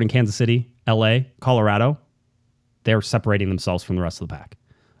 Sporting Kansas City, LA, Colorado, they're separating themselves from the rest of the pack.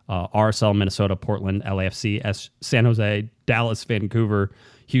 RSL, Minnesota, Portland, LAFC, San Jose, Dallas, Vancouver,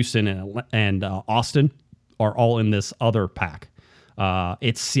 Houston, and Austin are all in this other pack.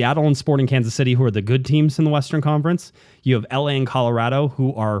 It's Seattle and Sporting Kansas City who are the good teams in the Western Conference. You have LA and Colorado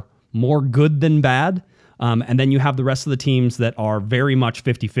who are more good than bad. And then you have the rest of the teams that are very much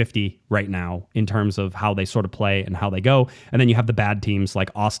 50-50 right now in terms of how they sort of play and how they go. And then you have the bad teams, like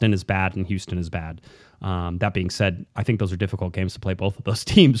Austin is bad and Houston is bad. That being said, I think those are difficult games to play both of those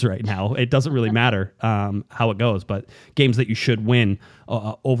teams right now. It doesn't really matter how it goes, but games that you should win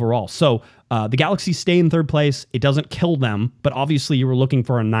overall. So the Galaxy stay in third place. It doesn't kill them, but obviously you were looking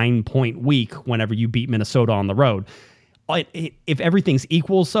for a 9-point week whenever you beat Minnesota on the road. If everything's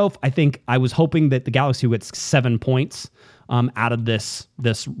equal, so I think I was hoping that the Galaxy would get 7 points out of this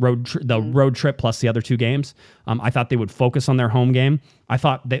road trip plus the other 2 games. I thought they would focus on their home game. I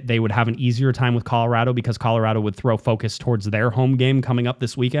thought that they would have an easier time with Colorado because Colorado would throw focus towards their home game coming up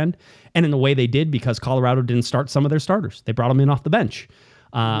this weekend. And in the way they did, because Colorado didn't start some of their starters. They brought them in off the bench.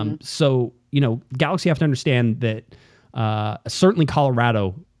 So, Galaxy have to understand that certainly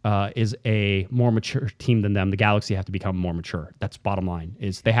Colorado is a more mature team than them. The Galaxy have to become more mature. That's bottom line,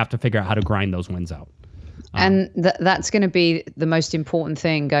 is they have to figure out how to grind those wins out. And that's going to be the most important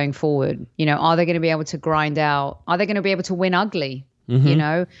thing going forward. Are they going to be able to grind out? Are they going to be able to win ugly?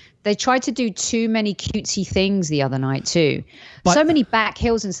 They tried to do too many cutesy things the other night too. So many back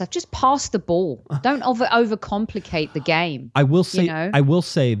heels and stuff. Just pass the ball. Don't overcomplicate the game. I will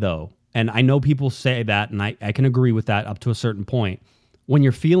say though, and I know people say that, and I can agree with that up to a certain point. When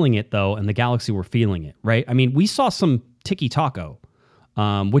you're feeling it though, and the Galaxy were feeling it, right? I mean, we saw some tiki-taka,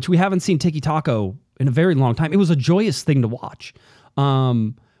 which we haven't seen tiki-taka in a very long time. It was a joyous thing to watch.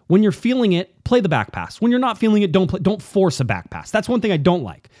 When you're feeling it, play the back pass. When you're not feeling it, don't force a back pass. That's one thing I don't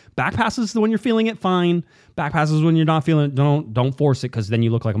like. Back passes when you're feeling it, fine. Back passes when you're not feeling it, don't force it, because then you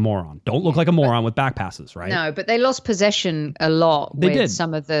look like a moron. Don't look like a moron with back passes, right? No, but they lost possession a lot with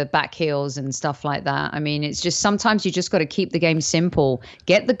some of the back heels and stuff like that. I mean, it's just sometimes you just got to keep the game simple.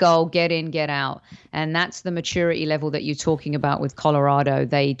 Get the goal, get in, get out. And that's the maturity level that you're talking about with Colorado.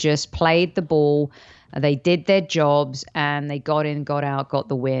 They just played the ball. They did their jobs and they got in, got out, got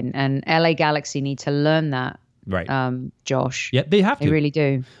the win. And LA Galaxy need to learn that, right? Josh. Yeah, they have to. They really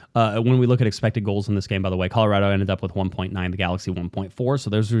do. When we look at expected goals in this game, by the way, Colorado ended up with 1.9, the Galaxy 1.4. So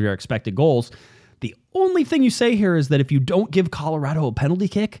those are your expected goals. The only thing you say here is that if you don't give Colorado a penalty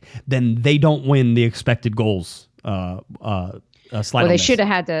kick, then they don't win the expected goals. Well, they should have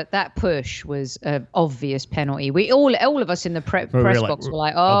had that push was an obvious penalty. We all of us in the press box were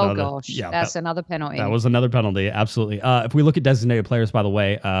like, oh gosh, that's another penalty. That was another penalty, absolutely. If we look at designated players, by the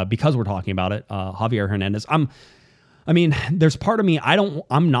way, because we're talking about it, Javier Hernandez, there's part of me,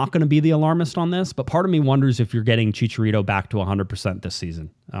 I'm not going to be the alarmist on this, but part of me wonders if you're getting Chicharito back to 100% this season,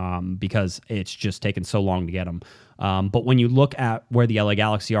 because it's just taken so long to get him. But when you look at where the LA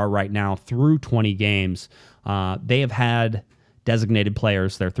Galaxy are right now through 20 games, they have had designated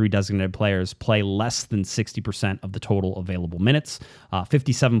players, their 3 designated players, play less than 60% of the total available minutes,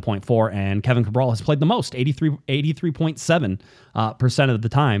 57.4, and Kevin Cabral has played the most, 83.7% of the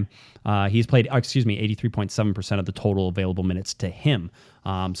time. He's played, 83.7% of the total available minutes to him.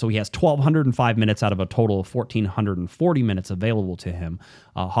 So he has 1,205 minutes out of a total of 1,440 minutes available to him.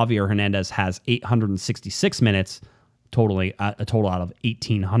 Javier Hernandez has 866 minutes, a total out of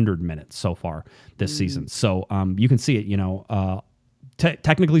 1,800 minutes so far this season. So you can see it,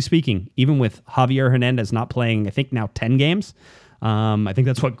 technically speaking, even with Javier Hernandez not playing, I think now 10 games. I think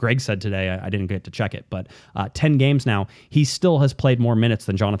that's what Greg said today. I didn't get to check it, but 10 games now, he still has played more minutes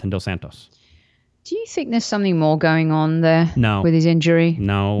than Jonathan Dos Santos. Do you think there's something more going on there with his injury?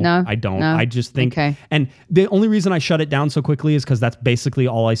 No, I don't. No? I just think, and the only reason I shut it down so quickly is because that's basically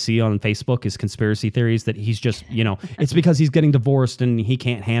all I see on Facebook is conspiracy theories that he's just, it's because he's getting divorced and he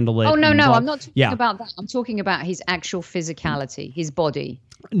can't handle it. Oh, no, I'm not talking about that. I'm talking about his actual physicality, his body.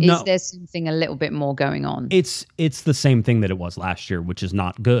 Is there something a little bit more going on? It's the same thing that it was last year, which is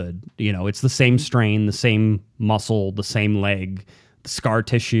not good. It's the same strain, the same muscle, the same leg, the scar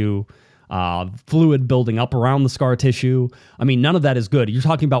tissue, fluid building up around the scar tissue. I mean, none of that is good. You're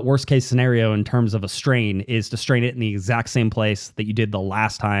talking about worst case scenario in terms of a strain is to strain it in the exact same place that you did the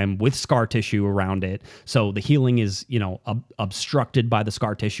last time with scar tissue around it. So the healing is, obstructed by the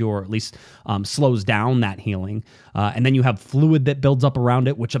scar tissue, or at least slows down that healing. And then you have fluid that builds up around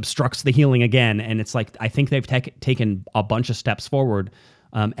it, which obstructs the healing again. And it's like, I think they've taken a bunch of steps forward.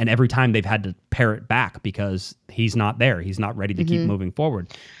 And every time they've had to pare it back because he's not there. He's not ready to keep moving forward.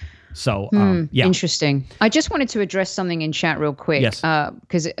 So, interesting. I just wanted to address something in chat real quick. Yes.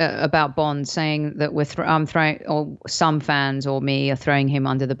 Because about Bond saying that I'm throwing, or some fans or me are throwing him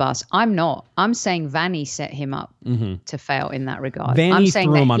under the bus. I'm not. I'm saying Vanni set him up to fail in that regard. Vanni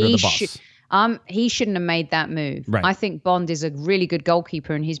threw him under the bus. He shouldn't have made that move. Right. I think Bond is a really good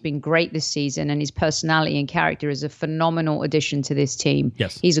goalkeeper and he's been great this season, and his personality and character is a phenomenal addition to this team.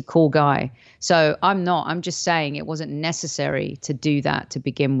 Yes. He's a cool guy. So I'm just saying it wasn't necessary to do that to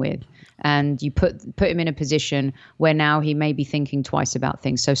begin with. and you put him in a position where now he may be thinking twice about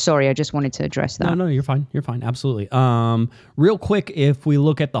things. So sorry, I just wanted to address that. No, you're fine. You're fine. Absolutely. Real quick, if we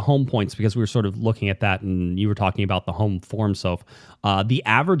look at the home points, because we were sort of looking at that and you were talking about the home form. So the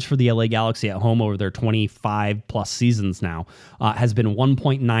average for the LA Galaxy at home over their 25 plus seasons now has been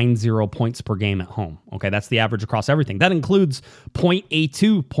 1.90 points per game at home. Okay. That's the average across everything. That includes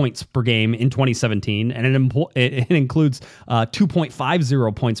 0.82 points per game in 2017. And it includes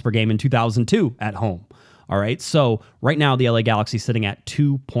 2.50 points per game in 2002 at home. All right. So right now, the LA Galaxy sitting at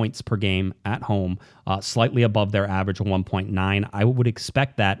 2 points per game at home, slightly above their average of 1.9. I would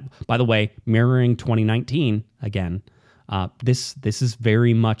expect that, by the way, mirroring 2019 again. This is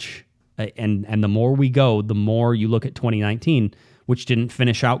very much, and the more we go, the more you look at 2019, which didn't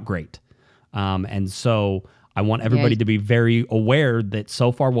finish out great. And so I want everybody to be very aware that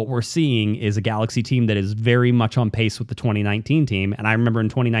so far what we're seeing is a Galaxy team that is very much on pace with the 2019 team. And I remember in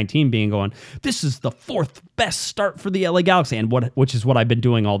 2019 going, this is the fourth best start for the LA Galaxy, and which is what I've been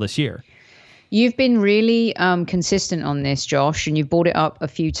doing all this year. You've been really consistent on this, Josh, and you've brought it up a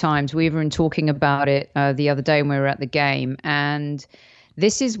few times. We were talking about it the other day when we were at the game. And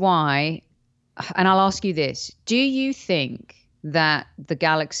this is why, and I'll ask you this, do you think that the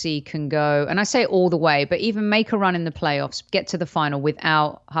Galaxy can go, and I say all the way, but even make a run in the playoffs, get to the final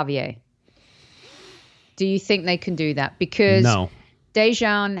without Javier? Do you think they can do that? Because no.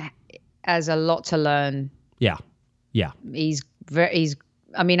 Dejan has a lot to learn. Yeah.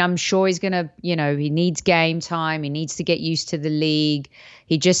 I'm sure he's going to, he needs game time. He needs to get used to the league.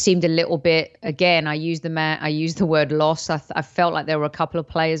 He just seemed a little bit, again, I used the word lost. I felt like there were a couple of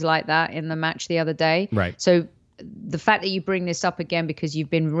players like that in the match the other day. Right. So the fact that you bring this up again, because you've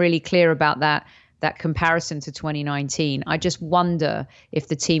been really clear about that comparison to 2019, I just wonder if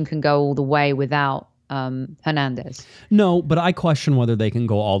the team can go all the way without Hernandez. No, but I question whether they can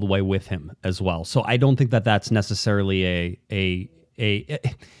go all the way with him as well. So I don't think that that's necessarily if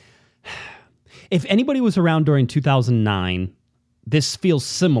anybody was around during 2009, this feels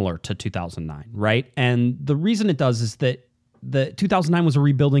similar to 2009, right? And the reason it does is that the 2009 was a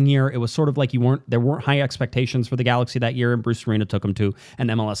rebuilding year. It was sort of like there weren't high expectations for the Galaxy that year, and Bruce Arena took them to an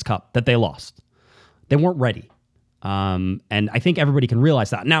MLS Cup that they lost. They weren't ready. And I think everybody can realize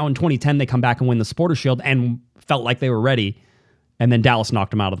that. Now in 2010, they come back and win the Supporters Shield and felt like they were ready. And then Dallas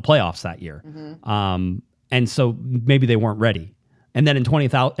knocked them out of the playoffs that year. Mm-hmm. And so maybe they weren't ready. And then in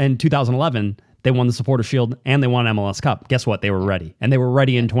 2011, they won the Supporters Shield and they won MLS Cup. Guess what? They were ready. And they were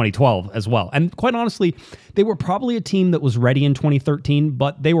ready in 2012 as well. And quite honestly, they were probably a team that was ready in 2013,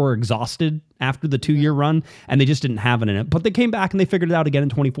 but they were exhausted after the 2-year run and they just didn't have it in it. But they came back and they figured it out again in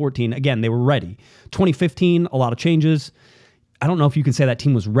 2014. Again, they were ready. 2015, a lot of changes. I don't know if you can say that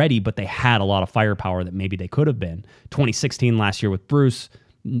team was ready, but they had a lot of firepower that maybe they could have been. 2016 last year with Bruce,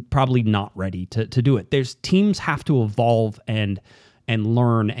 probably not ready to do it. Teams have to evolve and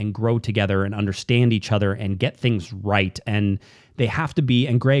learn and grow together and understand each other and get things right. And they have to be,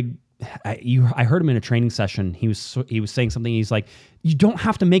 and Greg, I heard him in a training session. He was saying something. He's like, you don't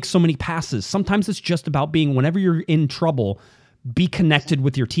have to make so many passes. Sometimes it's just about whenever you're in trouble, be connected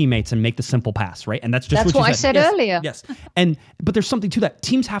with your teammates and make the simple pass, right? And that's what I said earlier. Yes. But there's something to that.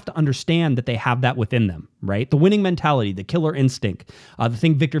 Teams have to understand that they have that within them, right? The winning mentality, the killer instinct, the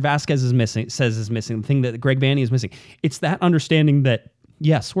thing Victor Vasquez is missing, the thing that Greg Vanney is missing. It's that understanding that,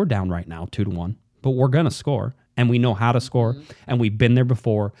 yes, we're down right now 2-1, but we're going to score and we know how to score and we've been there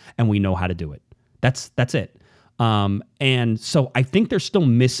before and we know how to do it. That's it. And so I think they're still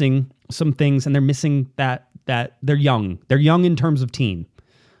missing some things, and they're missing that they're young. They're young in terms of team.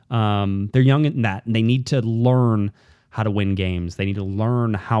 They're young in that, and they need to learn how to win games. They need to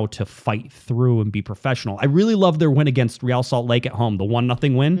learn how to fight through and be professional. I really love their win against Real Salt Lake at home, the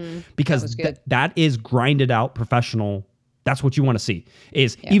 1-0 win, because that is grinded out professional. That's what you want to see,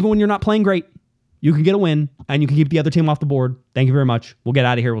 even when you're not playing great, you can get a win and you can keep the other team off the board. Thank you very much. We'll get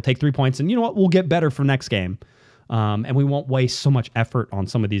out of here. We'll take 3 points, and you know what? We'll get better for next game. And we won't waste so much effort on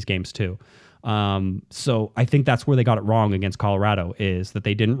some of these games too. So I think that's where they got it wrong against Colorado, is that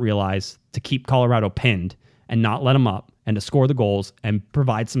they didn't realize to keep Colorado pinned and not let them up and to score the goals and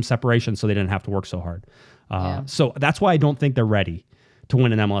provide some separation so they didn't have to work so hard. So that's why I don't think they're ready to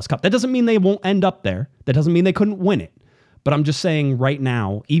win an MLS Cup. That doesn't mean they won't end up there. That doesn't mean they couldn't win it. But I'm just saying right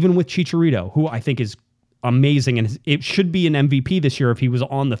now, even with Chicharito, who I think is amazing, and it should be an MVP this year if he was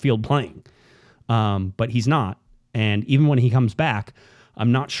on the field playing. But he's not. And even when he comes back,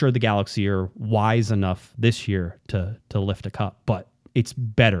 I'm not sure the Galaxy are wise enough this year to lift a cup, but it's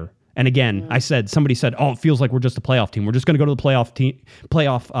better. And again, somebody said, "Oh, it feels like we're just a playoff team. We're just going to go to the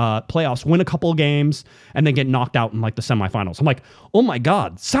playoffs, win a couple of games, and then get knocked out in like the semifinals." I'm like, "Oh my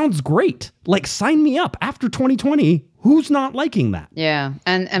God, sounds great! Like, sign me up." After 2020, who's not liking that? Yeah,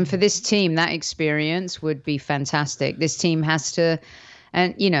 and for this team, that experience would be fantastic. This team has to,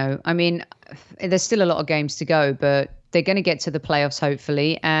 and I mean, there's still a lot of games to go, but they're going to get to the playoffs,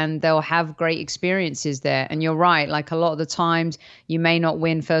 hopefully, and they'll have great experiences there. And you're right, like a lot of the times you may not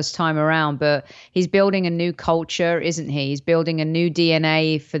win first time around, but he's building a new culture, isn't he? He's building a new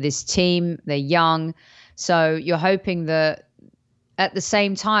DNA for this team. They're young. So you're hoping that at the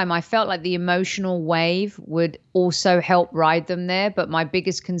same time, I felt like the emotional wave would also help ride them there. But my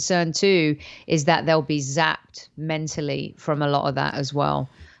biggest concern too is that they'll be zapped mentally from a lot of that as well.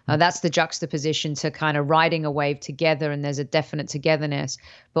 That's the juxtaposition to kind of riding a wave together, and there's a definite togetherness,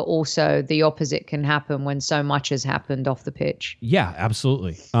 but also the opposite can happen when so much has happened off the pitch. Yeah,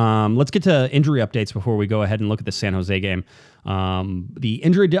 absolutely. Let's get to injury updates before we go ahead and look at the San Jose game. The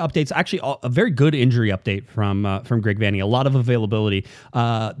injury updates, actually a very good injury update from Greg Vanney. A lot of availability.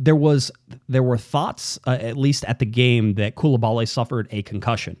 There were thoughts, at least at the game, that Koulibaly suffered a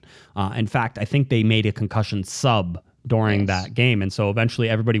concussion. In fact, I think they made a concussion sub during that game. And so eventually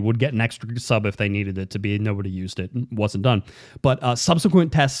everybody would get an extra sub if they needed it to be. Nobody used it. It wasn't done. But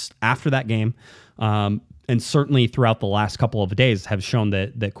subsequent tests after that game, and certainly throughout the last couple of days, have shown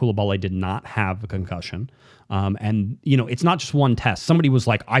that Koulibaly did not have a concussion. And, it's not just one test. Somebody was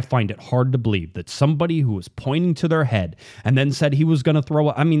like, I find it hard to believe that somebody who was pointing to their head and then said he was going to throw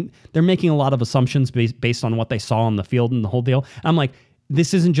it. I mean, they're making a lot of assumptions based on what they saw on the field and the whole deal. And I'm like,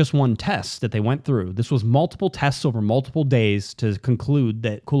 this isn't just one test that they went through. This was multiple tests over multiple days to conclude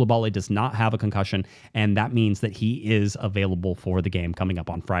that Koulibaly does not have a concussion, and that means that he is available for the game coming up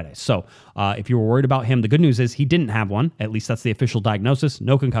on Friday. So if you were worried about him, the good news is he didn't have one. At least that's the official diagnosis.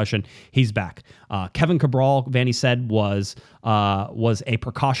 No concussion. He's back. Kevin Cabral, Vanney said, was a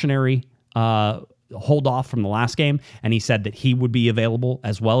precautionary hold off from the last game, and he said that he would be available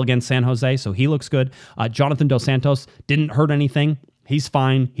as well against San Jose, so he looks good. Jonathan Dos Santos didn't hurt anything. He's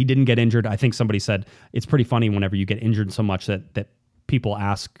fine. He didn't get injured. I think somebody said it's pretty funny whenever you get injured so much that people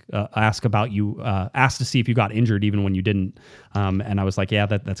ask about you, ask to see if you got injured even when you didn't. And I was like, yeah,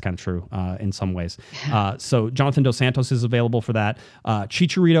 that's kind of true in some ways. So Jonathan Dos Santos is available for that.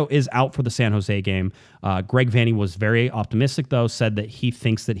 Chicharito is out for the San Jose game. Greg Vanney was very optimistic, though, said that he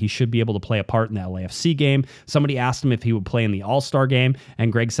thinks that he should be able to play a part in the LAFC game. Somebody asked him if he would play in the All-Star game,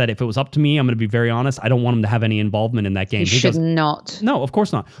 and Greg said, if it was up to me, I'm going to be very honest, I don't want him to have any involvement in that game. He should not. No, of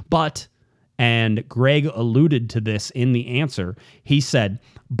course not. But... and Greg alluded to this in the answer. He said,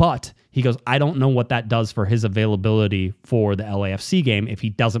 but he goes, I don't know what that does for his availability for the LAFC game if he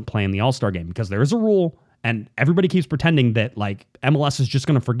doesn't play in the All-Star game, because there is a rule, and everybody keeps pretending that like MLS is just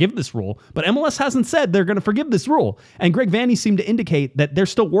going to forgive this rule, but MLS hasn't said they're going to forgive this rule. And Greg Vanney seemed to indicate that they're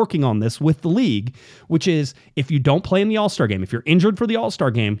still working on this with the league, which is if you don't play in the All-Star game, if you're injured for the All-Star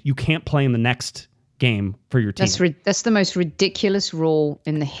game, you can't play in the next game for your team. That's the most ridiculous rule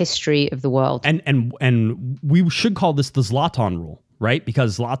in the history of the world. And we should call this the Zlatan rule, right?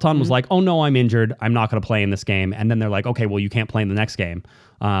 Because Zlatan was like, oh no, I'm injured, I'm not going to play in this game. And then they're like, okay, well, you can't play in the next game.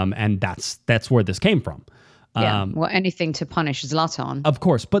 And that's where this came from. Yeah, well, anything to punish Zlatan. Of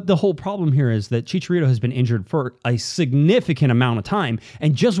course, but the whole problem here is that Chicharito has been injured for a significant amount of time,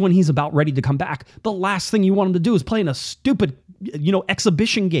 and just when he's about ready to come back, the last thing you want him to do is play in a stupid,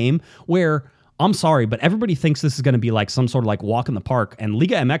 exhibition game where, I'm sorry, but everybody thinks this is going to be like some sort of like walk in the park, and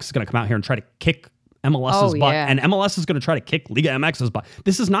Liga MX is going to come out here and try to kick MLS's butt, and MLS is going to try to kick Liga MX's butt.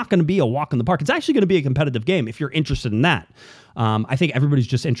 This is not going to be a walk in the park. It's actually going to be a competitive game if you're interested in that. I think everybody's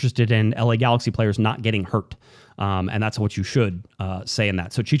just interested in LA Galaxy players not getting hurt, and that's what you should say in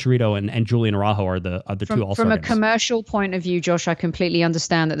that. So Chicharito and Julian Araujo are the two All-Star From a games. Commercial point of view, Josh, I completely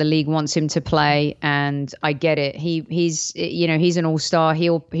understand that the league wants him to play, and I get it. He's an All-Star.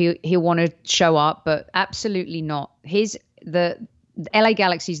 He'll want to show up, but absolutely not. The LA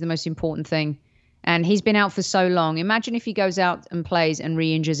Galaxy is the most important thing. And he's been out for so long. Imagine if he goes out and plays and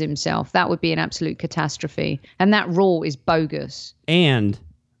re-injures himself. That would be an absolute catastrophe. And that rule is bogus. And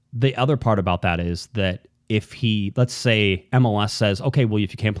the other part about that is that if let's say MLS says, okay, well,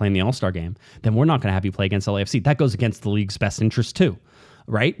 if you can't play in the All-Star game, then we're not going to have you play against LAFC. That goes against the league's best interest too,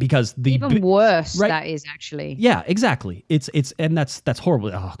 right? Because even worse, right? That is actually. Yeah, exactly. And that's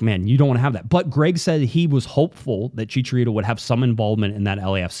horrible. Oh man, you don't want to have that. But Greg said he was hopeful that Chicharito would have some involvement in that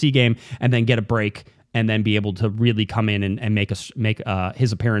LAFC game and then get a break and then be able to really come in and make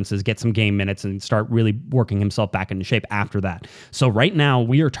his appearances, get some game minutes, and start really working himself back into shape after that. So right now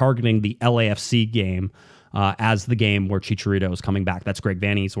we are targeting the LAFC game as the game where Chicharito is coming back. That's Greg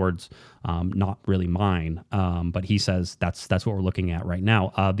Vanny's words, not really mine. But he says that's what we're looking at right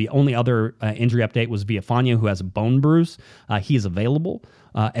now. The only other injury update was Villafaña, who has a bone bruise. He is available.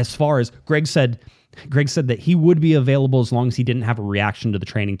 As far as Greg said that he would be available as long as he didn't have a reaction to the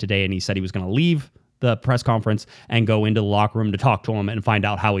training today, and he said he was going to leave the press conference and go into the locker room to talk to him and find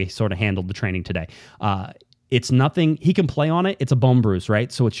out how he sort of handled the training today. It's nothing. He can play on it. It's a bone bruise,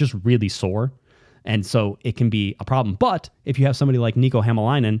 right? So it's just really sore. And so it can be a problem. But if you have somebody like Nico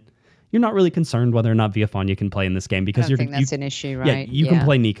Hämäläinen, you're not really concerned whether or not Villafaña can play in this game because I don't think that's an issue, right? Yeah, you can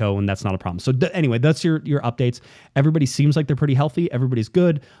play Nico, and that's not a problem. So anyway, that's your updates. Everybody seems like they're pretty healthy. Everybody's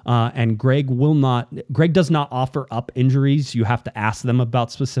good, and Greg does not offer up injuries. You have to ask them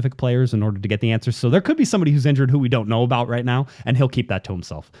about specific players in order to get the answers. So there could be somebody who's injured who we don't know about right now, and he'll keep that to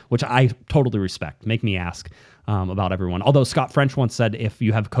himself, which I totally respect. Make me ask about everyone. Although Scott French once said, if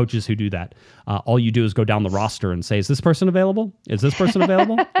you have coaches who do that, all you do is go down the roster and say, "Is this person available? Is this person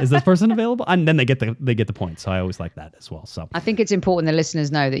available? Is this person available?" And then they get the point. So I always like that as well. So I think it's important the listeners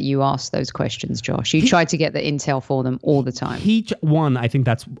know that you ask those questions, Josh. You try to get the intel for them all the time. I think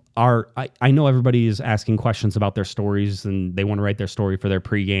that's I know everybody is asking questions about their stories and they want to write their story for their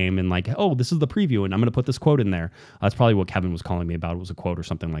pregame and like, oh, this is the preview and I'm going to put this quote in there. That's probably what Kevin was calling me about. It was a quote or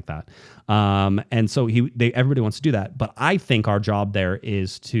something like that. And so everybody wants to do that. But I think our job there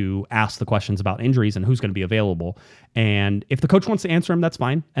is to ask the questions about injuries and who's going to be available. And if the coach wants to answer them, that's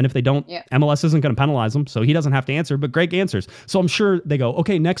fine. And if they don't, MLS isn't going to penalize them, so he doesn't have to answer, but Greg answers. So I'm sure they go,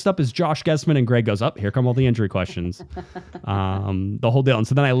 okay, next up is Josh Gessman, and Greg goes, here come all the injury questions. The whole deal. And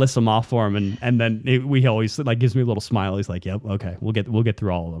so then I list them off for him, and then he always like gives me a little smile. He's like, yep, okay, we'll get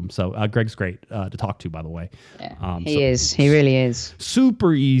through all of them. So Greg's great to talk to, by the way. Yeah, he is. He really is.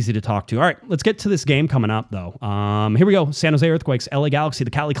 Super easy to talk to. All right, let's get to this game coming up, though. Here we go. San Jose Earthquakes, LA Galaxy,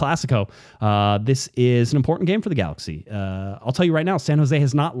 the Cali Classico. This is an important game for the Galaxy. I'll tell you right now, San Jose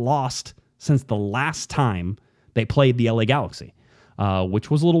has not lost since the last time they played the LA Galaxy, which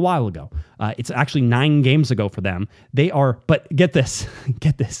was a little while ago. It's actually 9 games ago for them. But get this,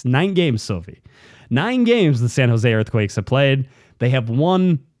 9 games, Sophie. 9 games the San Jose Earthquakes have played. They have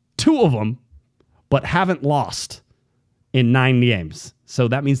won 2 of them, but haven't lost in 9 games. So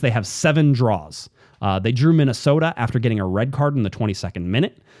that means they have 7 draws. They drew Minnesota after getting a red card in the 22nd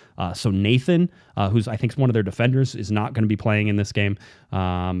minute. So Nathan, who's I think one of their defenders, is not going to be playing in this game.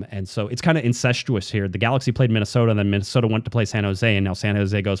 And so it's kind of incestuous here. The Galaxy played Minnesota, then Minnesota went to play San Jose, and now San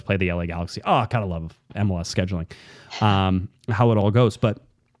Jose goes play the LA Galaxy. Oh, I kind of love MLS scheduling, how it all goes. But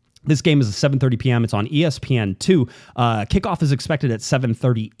this game is at 7:30 p.m. It's on ESPN2. Kickoff is expected at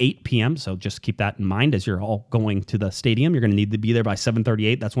 7:38 p.m., so just keep that in mind as you're all going to the stadium. You're going to need to be there by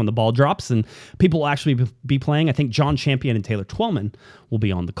 7:38. That's when the ball drops, and people will actually be playing. I think John Champion and Taylor Twellman will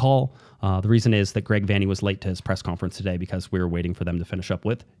be on the call. The reason is that Greg Vanny was late to his press conference today because we were waiting for them to finish up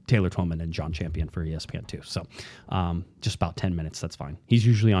with Taylor Twellman and John Champion for ESPN2. So just about 10 minutes, that's fine. He's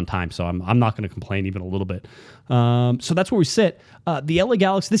usually on time, so I'm not going to complain even a little bit. So that's where we sit. The LA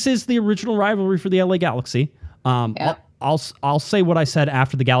Galaxy, this is the original rivalry for the LA Galaxy. I'll say what I said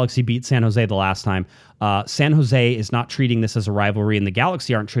after the Galaxy beat San Jose the last time. San Jose is not treating this as a rivalry, and the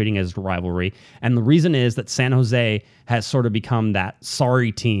Galaxy aren't treating it as a rivalry. And the reason is that San Jose has sort of become that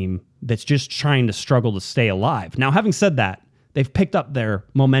sorry team that's just trying to struggle to stay alive. Now, having said that, they've picked up their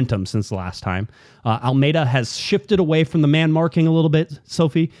momentum since the last time. Almeida has shifted away from the man marking a little bit,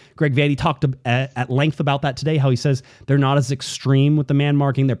 Sophie. Greg Vanny talked at length about that today, how he says they're not as extreme with the man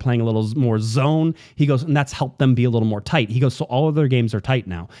marking. They're playing a little more zone. He goes, and that's helped them be a little more tight. He goes, so all of their games are tight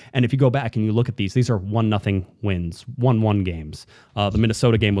now. And if you go back and you look at these are 1-0 wins, 1-1 games. The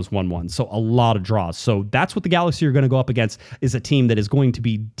Minnesota game was 1-1. So a lot of draws. So that's what the Galaxy are going to go up against, is a team that is going to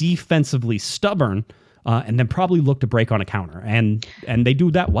be defensively stubborn, and then probably look to break on a counter. And they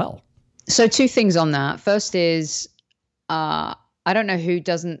do that well. So 2 things on that. First is, I don't know who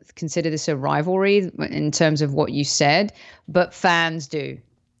doesn't consider this a rivalry in terms of what you said, but fans do.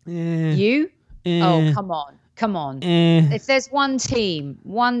 You? Oh, come on. If there's one team,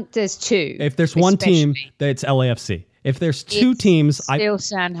 there's 2. If there's one team, it's LAFC. If there's 2 teams, still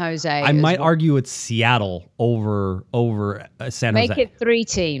San Jose. I might argue it's Seattle over San Jose. Make it 3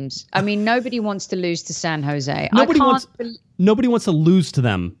 teams. I mean, nobody wants to lose to San Jose. Nobody wants to lose to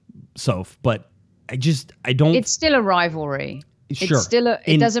them, Soph. But I don't. It's still a rivalry. Sure. It's still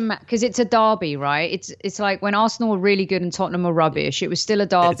it doesn't matter because it's a derby, right? It's like when Arsenal were really good and Tottenham were rubbish. It was still a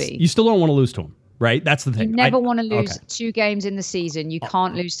derby. You still don't want to lose to them. Right, that's the thing. You never want to lose 2 games in the season. You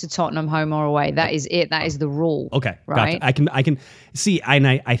can't lose to Tottenham home or away. That is it. That is the rule. Okay, right. Gotcha. I can see, and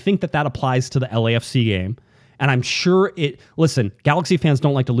I think that applies to the LAFC game, And I'm sure listen, Galaxy fans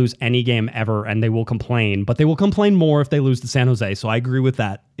don't like to lose any game ever, and they will complain, but they will complain more if they lose to San Jose. So I agree with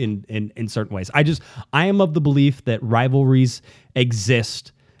that in certain ways. I am of the belief that rivalries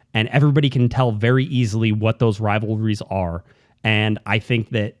exist and everybody can tell very easily what those rivalries are. And I think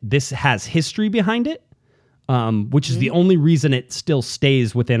that this has history behind it, which is the only reason it still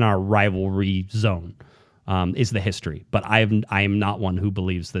stays within our rivalry zone. Is the history, but I am not one who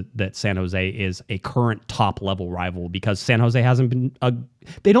believes that San Jose is a current top level rival, because San Jose hasn't been.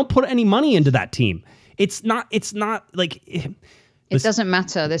 They don't put any money into that team. It's not like it doesn't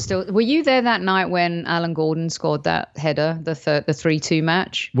matter. They're still. Were you there that night when Alan Gordon scored that header, the 3-2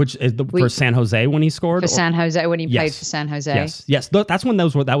 match? Which is for San Jose when he scored? For San Jose when he played for San Jose. Yes. That's when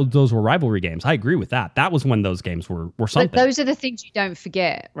those were rivalry games. I agree with that. That was when those games were something. But those are the things you don't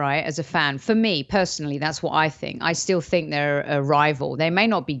forget, right? As a fan, for me personally, that's what I think. I still think they're a rival. They may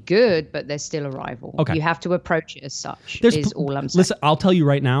not be good, but they're still a rival. Okay. You have to approach it as such. Is all I'm saying. Listen, I'll tell you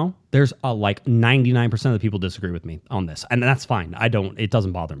right now. There's like 99% of the people disagree with me on this, and that's fine. It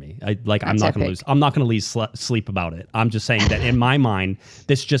doesn't bother me. I'm not going to lose sleep about it. I'm just saying that in my mind,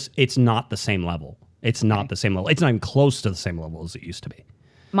 it's not the same level. It's not the same level. It's not even close to the same level as it used to be.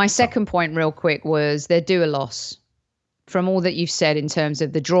 My second point real quick was they're due a loss. From all that you've said in terms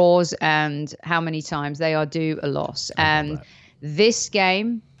of the draws and how many times they are due a loss. And this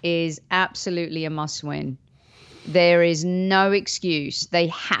game is absolutely a must win. There is no excuse. They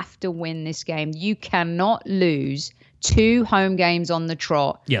have to win this game. You cannot lose 2 home games on the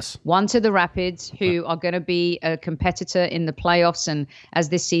trot. Yes. One to the Rapids, who are going to be a competitor in the playoffs and as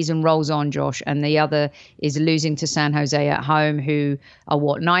this season rolls on, Josh, and the other is losing to San Jose at home, who are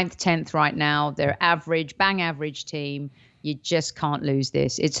 9th, 10th right now. They're bang average team. You just can't lose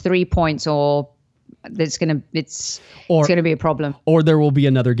this. It's 3 points or it's going to be a problem. Or there will be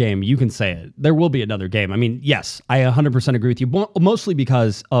another game. You can say it. There will be another game. I mean, yes, I 100% agree with you, mostly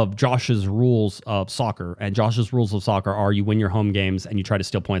because of Josh's rules of soccer. And Josh's rules of soccer are you win your home games and you try to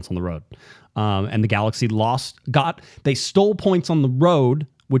steal points on the road. And the Galaxy they stole points on the road,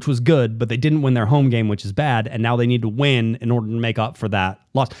 which was good, but they didn't win their home game, which is bad. And now they need to win in order to make up for that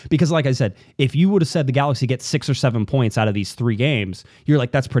loss. Because like I said, if you would have said the Galaxy gets 6 or 7 points out of these 3 games, you're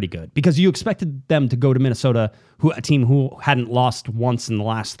like, that's pretty good. Because you expected them to go to Minnesota, a team who hadn't lost once in the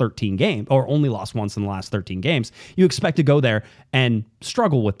last 13 games, or only lost once in the last 13 games. You expect to go there and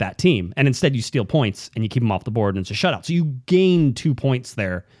struggle with that team. And instead you steal points and you keep them off the board and it's a shutout. So you gain 2 points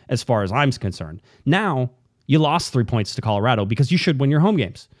there as far as I'm concerned. Now, you lost 3 points to Colorado because you should win your home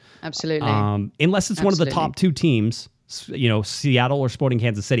games. Absolutely. Unless it's one of the top 2 teams, Seattle or Sporting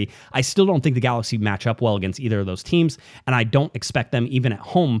Kansas City. I still don't think the Galaxy match up well against either of those teams, and I don't expect them even at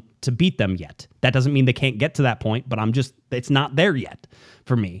home to beat them yet. That doesn't mean they can't get to that point, but it's not there yet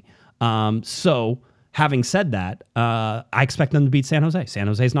for me. So having said that, I expect them to beat San Jose. San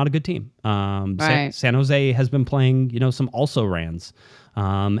Jose is not a good team. Right. San Jose has been playing, some also-rans,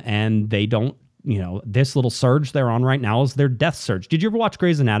 and they don't. This little surge they're on right now is their death surge. Did you ever watch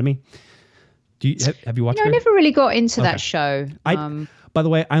Grey's Anatomy? Have you watched? I never really got into that show. By the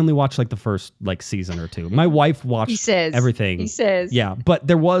way, I only watched like the first season or 2. My wife watched everything. He says, yeah, but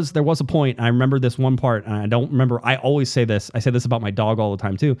there was a point. I remember this one part, and I don't remember. I always say this. I say this about my dog all the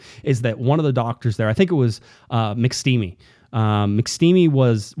time too. Is that one of the doctors there? I think it was McSteamy. McSteamy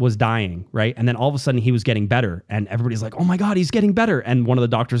was dying, right? And then all of a sudden he was getting better, and everybody's like, "Oh my God, he's getting better!" And one of the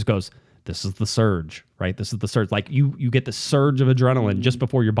doctors goes, "This is the surge, right? This is the surge. Like you get the surge of adrenaline just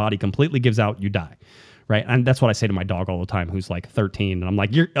before your body completely gives out, you die, right?" And that's what I say to my dog all the time, who's like 13, and I'm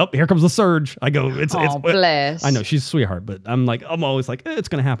like, here comes the surge. I go, it's bless. I know she's a sweetheart, but I'm always like, it's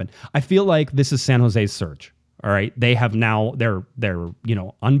gonna happen. I feel like this is San Jose's surge. All right, they have now they're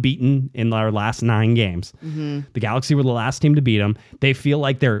unbeaten in their last 9 games. Mm-hmm. The Galaxy were the last team to beat them. They feel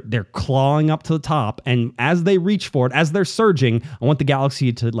like they're clawing up to the top, and as they reach for it, as they're surging, I want the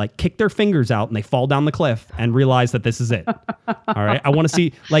Galaxy to kick their fingers out and they fall down the cliff and realize that this is it. All right, I want to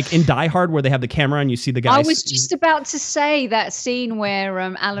see in Die Hard where they have the camera and you see the guys. I was just about to say that scene where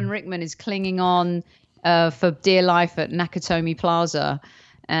Alan Rickman is clinging on for dear life at Nakatomi Plaza.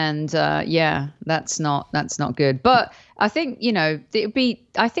 And that's not good. But I think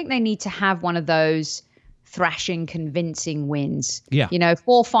I think they need to have one of those thrashing, convincing wins. Yeah.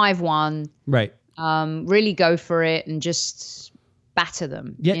 4-5-1. Right. Really go for it and just batter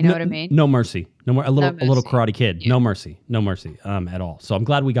them. Yeah, you know what I mean? No mercy. No more. A little Karate Kid. Yeah. No mercy at all. So I'm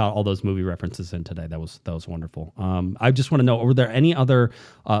glad we got all those movie references in today. That was wonderful. I just want to know, were there any other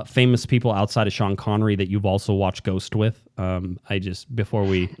famous people outside of Sean Connery that you've also watched Ghost with? Before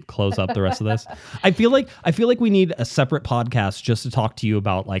we close up the rest of this, I feel like we need a separate podcast just to talk to you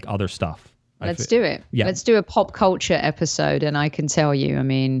about other stuff. Let's do it. Yeah. Let's do a pop culture episode, and I can tell you. I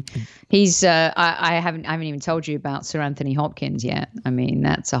mean, he's. I haven't even told you about Sir Anthony Hopkins yet. I mean,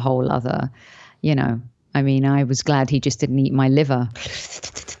 that's a whole other. I mean, I was glad he just didn't eat my liver.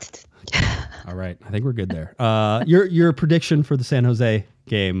 All right, I think we're good there. Your prediction for the San Jose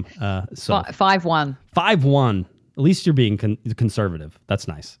game? So 5-1. 5-1. At least you're being conservative. That's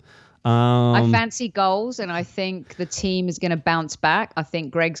nice. I fancy goals, and I think the team is going to bounce back. I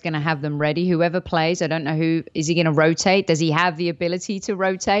think Greg's going to have them ready. Whoever plays, I don't know who. Is he going to rotate? Does he have the ability to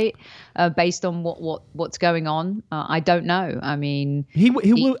rotate based on what's going on? I don't know. I mean, he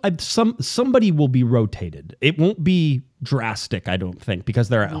will. Somebody will be rotated. It won't be drastic, I don't think, because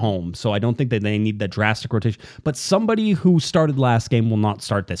they're at home. So I don't think that they need that drastic rotation. But somebody who started last game will not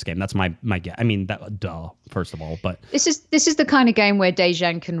start this game. That's my guess. I mean, first of all. But this is the kind of game where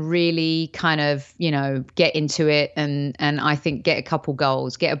Dejan can really kind of, get into it and I think get a couple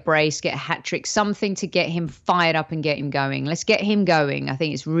goals, get a brace, get a hat trick, something to get him fired up and get him going. Let's get him going. I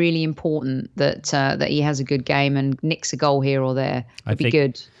think it's really important that he has a good game and nicks a goal here or there. It'd be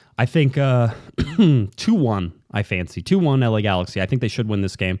good. I think 2-1. I fancy 2-1 LA Galaxy. I think they should win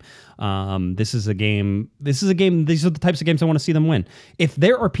this game. This is a game. These are the types of games I want to see them win. If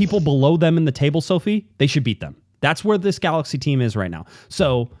there are people below them in the table, Sophie, they should beat them. That's where this Galaxy team is right now.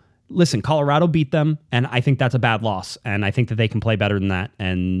 So listen, Colorado beat them, and I think that's a bad loss. And I think that they can play better than that.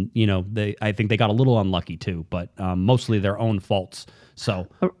 And I think they got a little unlucky too, but mostly their own faults. So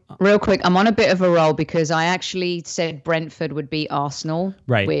real quick, I'm on a bit of a roll because I actually said Brentford would beat Arsenal,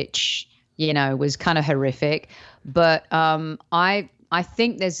 right? Which was kind of horrific. But I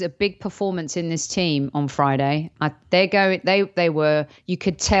think there's a big performance in this team on Friday. They were, you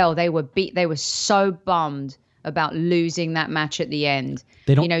could tell they were beat. They were so bummed about losing that match at the end.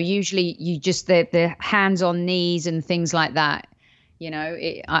 They don't, usually you just the hands on knees and things like that.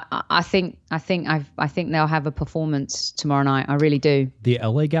 I think they'll have a performance tomorrow night. I really do. The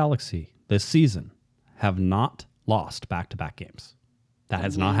LA Galaxy this season have not lost back-to-back games. That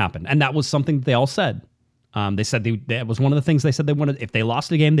has not happened. And that was something that they all said. They said that was one of the things they said they wanted. If they lost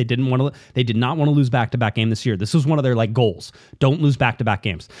a game, they did not want to lose back-to-back game this year. This was one of their goals. Don't lose back-to-back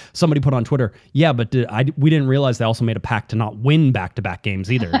games. Somebody put on Twitter, yeah, but we didn't realize they also made a pact to not win back-to-back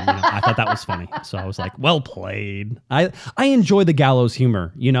games either. I thought that was funny. So I was like, well played. I enjoy the Gallows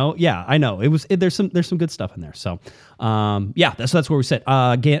humor. Yeah, I know there's some good stuff in there. So that's where we sit.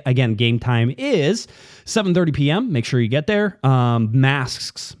 Again, game time is 7:30 p.m. Make sure you get there.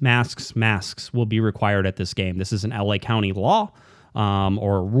 Masks will be required at this game. This is an LA County law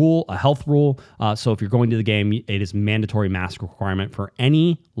or a health rule. So if you're going to the game, it is mandatory mask requirement for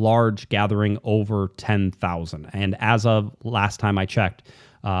any large gathering over 10,000. And as of last time I checked,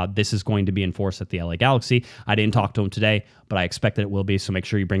 this is going to be enforced at the LA Galaxy. I didn't talk to them today, but I expect that it will be. So make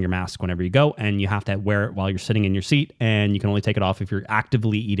sure you bring your mask whenever you go, and you have to wear it while you're sitting in your seat, and you can only take it off if you're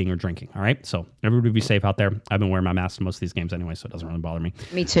actively eating or drinking. All right. So everybody be safe out there. I've been wearing my mask in most of these games anyway, so it doesn't really bother me.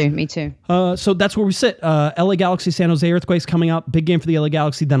 Me too. So that's where we sit. LA Galaxy, San Jose Earthquakes coming up. Big game for the LA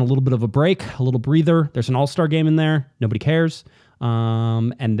Galaxy. Then a little bit of a break, a little breather. There's an all-star game in there. Nobody cares.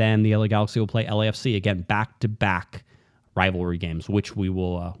 And then the LA Galaxy will play LAFC again, back-to-back rivalry games, which we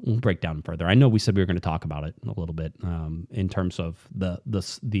will we'll break down further. I know we said we were going to talk about it a little bit in terms of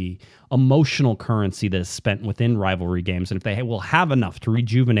the emotional currency that is spent within rivalry games, and if they will have enough to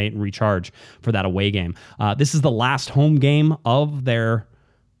rejuvenate and recharge for that away game. This is the last home game of their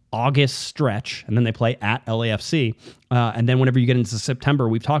August stretch, and then they play at LAFC. And then whenever you get into September,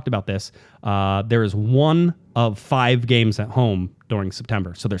 we've talked about this, there is one of 5 games at home during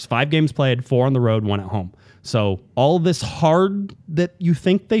September. So there's 5 games played, 4 on the road, 1 at home. So all this hard that you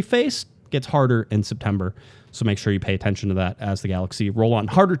think they faced gets harder in September. So make sure you pay attention to that as the Galaxy roll on.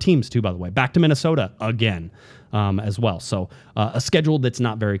 Harder teams too, by the way. Back to Minnesota again as well. So a schedule that's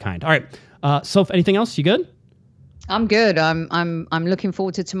not very kind. All right. Soph, anything else? You good? I'm good. I'm looking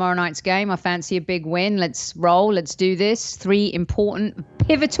forward to tomorrow night's game. I fancy a big win. Let's roll. Let's do this. 3 important,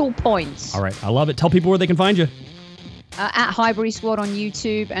 pivotal points. All right. I love it. Tell people where they can find you. At Highbury Squad on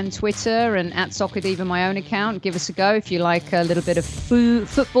YouTube and Twitter, and at Soccer Diva, my own account. Give us a go if you like a little bit of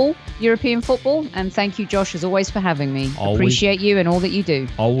football, European football. And thank you, Josh, as always, for having me. Appreciate you and all that you do.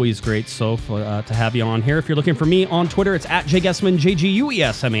 Always great, Soph, to have you on here. If you're looking for me on Twitter, it's at JGuessman,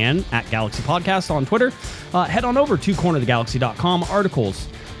 JGUESMAN, at Galaxy Podcast on Twitter. Head on over to cornerthegalaxy.com. Articles,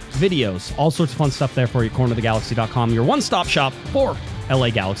 videos, all sorts of fun stuff there for you. Cornerthegalaxy.com, your one-stop shop for LA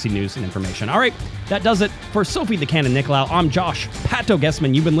Galaxy news and information. All right, that does it for Sophie the Cannon Nicolau. I'm Josh Pato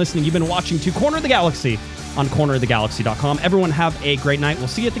Guessman. You've been listening. You've been watching to Corner of the Galaxy on cornerofthegalaxy.com. Everyone have a great night. We'll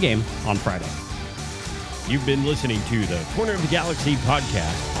see you at the game on Friday. You've been listening to the Corner of the Galaxy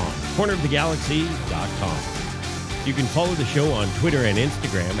podcast on cornerofthegalaxy.com. You can follow the show on Twitter and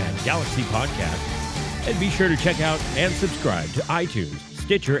Instagram at Galaxy Podcast. And be sure to check out and subscribe to iTunes,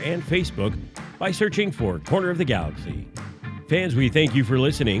 Stitcher, and Facebook by searching for Corner of the Galaxy. Fans, we thank you for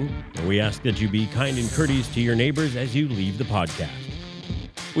listening, and we ask that you be kind and courteous to your neighbors as you leave the podcast.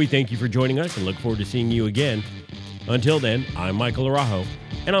 We thank you for joining us and look forward to seeing you again. Until then, I'm Michael Araujo,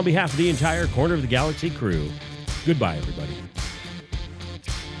 and on behalf of the entire Corner of the Galaxy crew, goodbye, everybody.